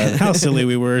believe in God. How silly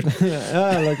we were. Look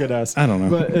at us. I don't know.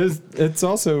 But it's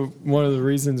also one of the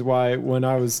reasons why when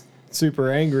I was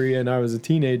super angry and I was a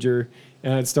teenager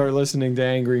and I'd start listening to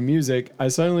angry music, I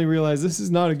suddenly realized this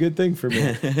is not a good thing for me.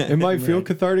 It might feel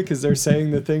cathartic because they're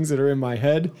saying the things that are in my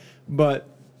head, but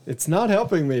it's not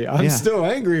helping me. I'm Yeah. still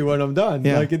angry when I'm done.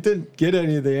 Yeah. Like it didn't get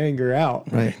any of the anger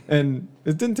out. Right. And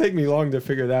it didn't take me long to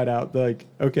figure that out. Like,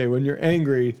 okay, when you're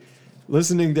angry,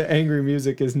 listening to angry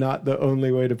music is not the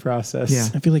only way to process. Yeah.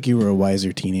 I feel like you were a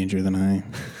wiser teenager than I.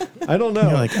 I don't know.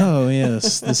 You're like, oh,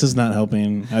 yes, this is not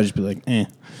helping. I'd just be like, eh.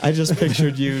 I just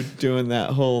pictured you doing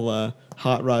that whole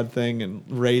hot rod thing and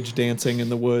rage dancing in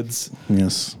the woods.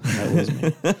 Yes, that was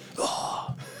me.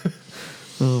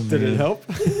 Oh, Did man. it help?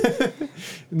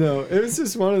 No, it was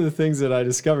just one of the things that I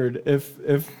discovered.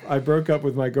 If I broke up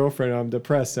with my girlfriend and I'm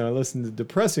depressed and I listen to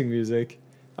depressing music,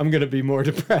 I'm going to be more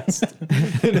depressed.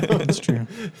 You know? That's true.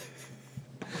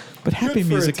 But happy Good for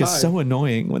a music is time. so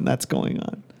annoying when that's going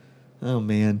on. Oh,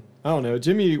 man. I don't know.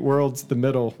 Jimmy Eat World's The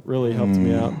Middle really helped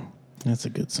me out. That's a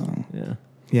good song. Yeah.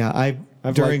 Yeah,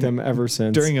 I've liked them ever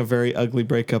since. During a very ugly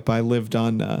breakup, I lived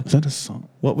on, Is that a song?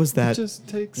 what was It that? just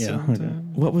takes Yeah, some okay.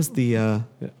 time. What was the, Yeah.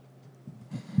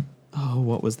 oh,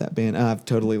 what was that band? I've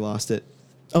totally lost it.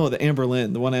 Oh, the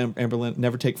Amberlynn, the one Amberlynn,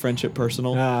 Never Take Friendship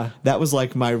Personal. Ah. That was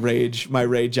like my rage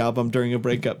album during a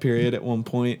breakup period at one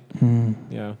point,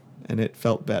 Yeah. and it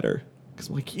felt better. Because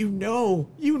I'm like, you know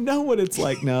what it's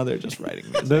like. No, they're just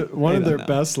writing music. One They of don't their know.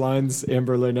 best lines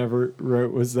Amberlynn ever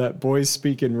wrote was that boys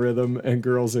speak in rhythm and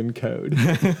girls in code.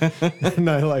 And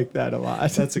I like that a lot.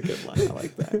 That's a good line. I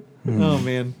like that. Oh,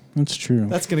 man. That's true.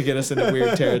 That's going to get us into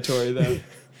weird territory, though.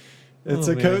 It's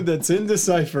Oh, a man. code that's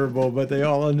indecipherable, but they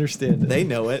all understand it. They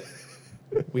know it.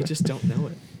 We just don't know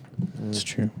it. It's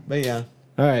true. But yeah.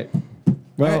 All right.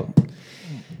 Well,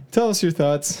 tell us your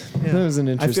thoughts. Yeah. That was an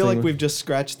interesting I feel like one. we've just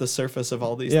scratched the surface of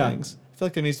all these Yeah. things. I feel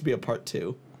like there needs to be a part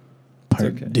 2. Part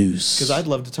okay. deuce. Because I'd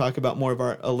love to talk about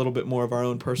a little bit more of our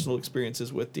own personal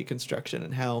experiences with deconstruction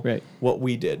and how Right. what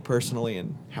we did personally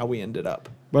and how we ended up.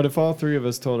 But if all three of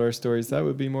us told our stories, that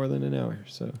would be more than an hour.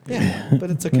 So Yeah, but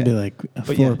it's okay. Maybe like a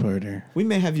But yeah. four-parter. We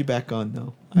may have you back on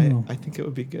though. Oh. I think it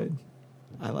would be good.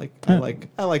 I like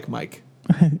Mike.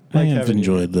 I Like have having you.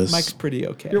 enjoyed this. Mike's pretty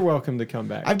okay. you're welcome to come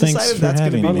back. I've Thanks decided for that's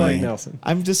going to having be me. my Unlike Nelson.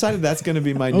 I've decided that's going to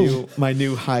be my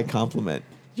new high compliment.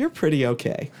 You're pretty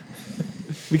okay.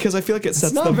 Because I feel like it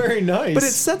sets It's not the very nice. But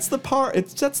it sets the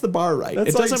bar right. That's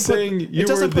it like doesn't saying put, you it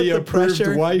doesn't were put the the approved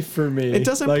pressure. wife for me. It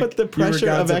doesn't Like, put the you were pressure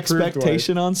of God's approved wife.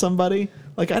 expectation on somebody.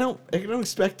 Like I don't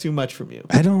expect too much from you.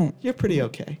 I don't. You're pretty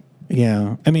okay.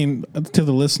 Yeah. I mean, to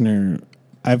the listener,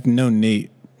 I've known Nate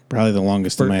probably the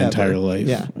longest in my Forever. entire life.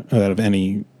 Yeah. Out of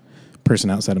any person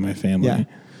outside of my family. Yeah.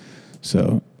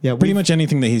 So Yeah, pretty we've- much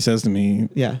anything that he says to me,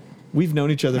 Yeah. We've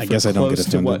known each other I for guess I don't get close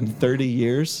to what, offended. 30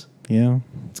 years? yeah,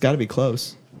 It's got to be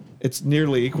close. It's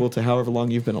nearly equal to however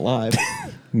long you've been alive.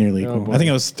 nearly Oh, equal. boy. I think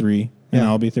I was 3, and Yeah.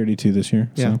 I'll be 32 this year.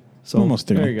 Yeah. So almost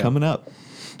there 30. you go. Coming up.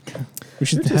 We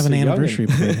should You're have just an a youngin'. anniversary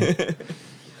party.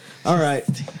 All right.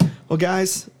 Well,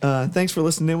 guys, thanks for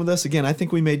listening in with us. Again, I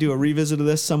think we may do a revisit of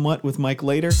this somewhat with Mike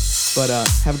later. But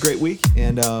have a great week,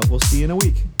 and we'll see you in a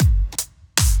week.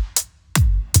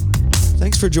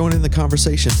 Thanks for joining the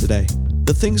conversation today.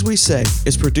 The Things We Say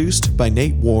is produced by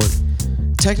Nate Ward.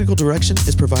 Technical direction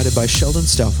is provided by Sheldon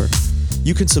Stauffer.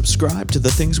 You can subscribe to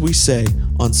The Things We Say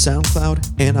on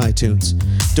SoundCloud and iTunes.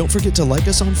 Don't forget to like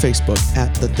us on Facebook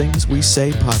at The Things We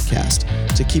Say Podcast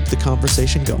to keep the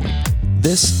conversation going.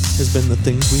 This has been The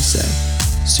Things We Say.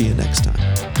 See you next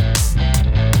time.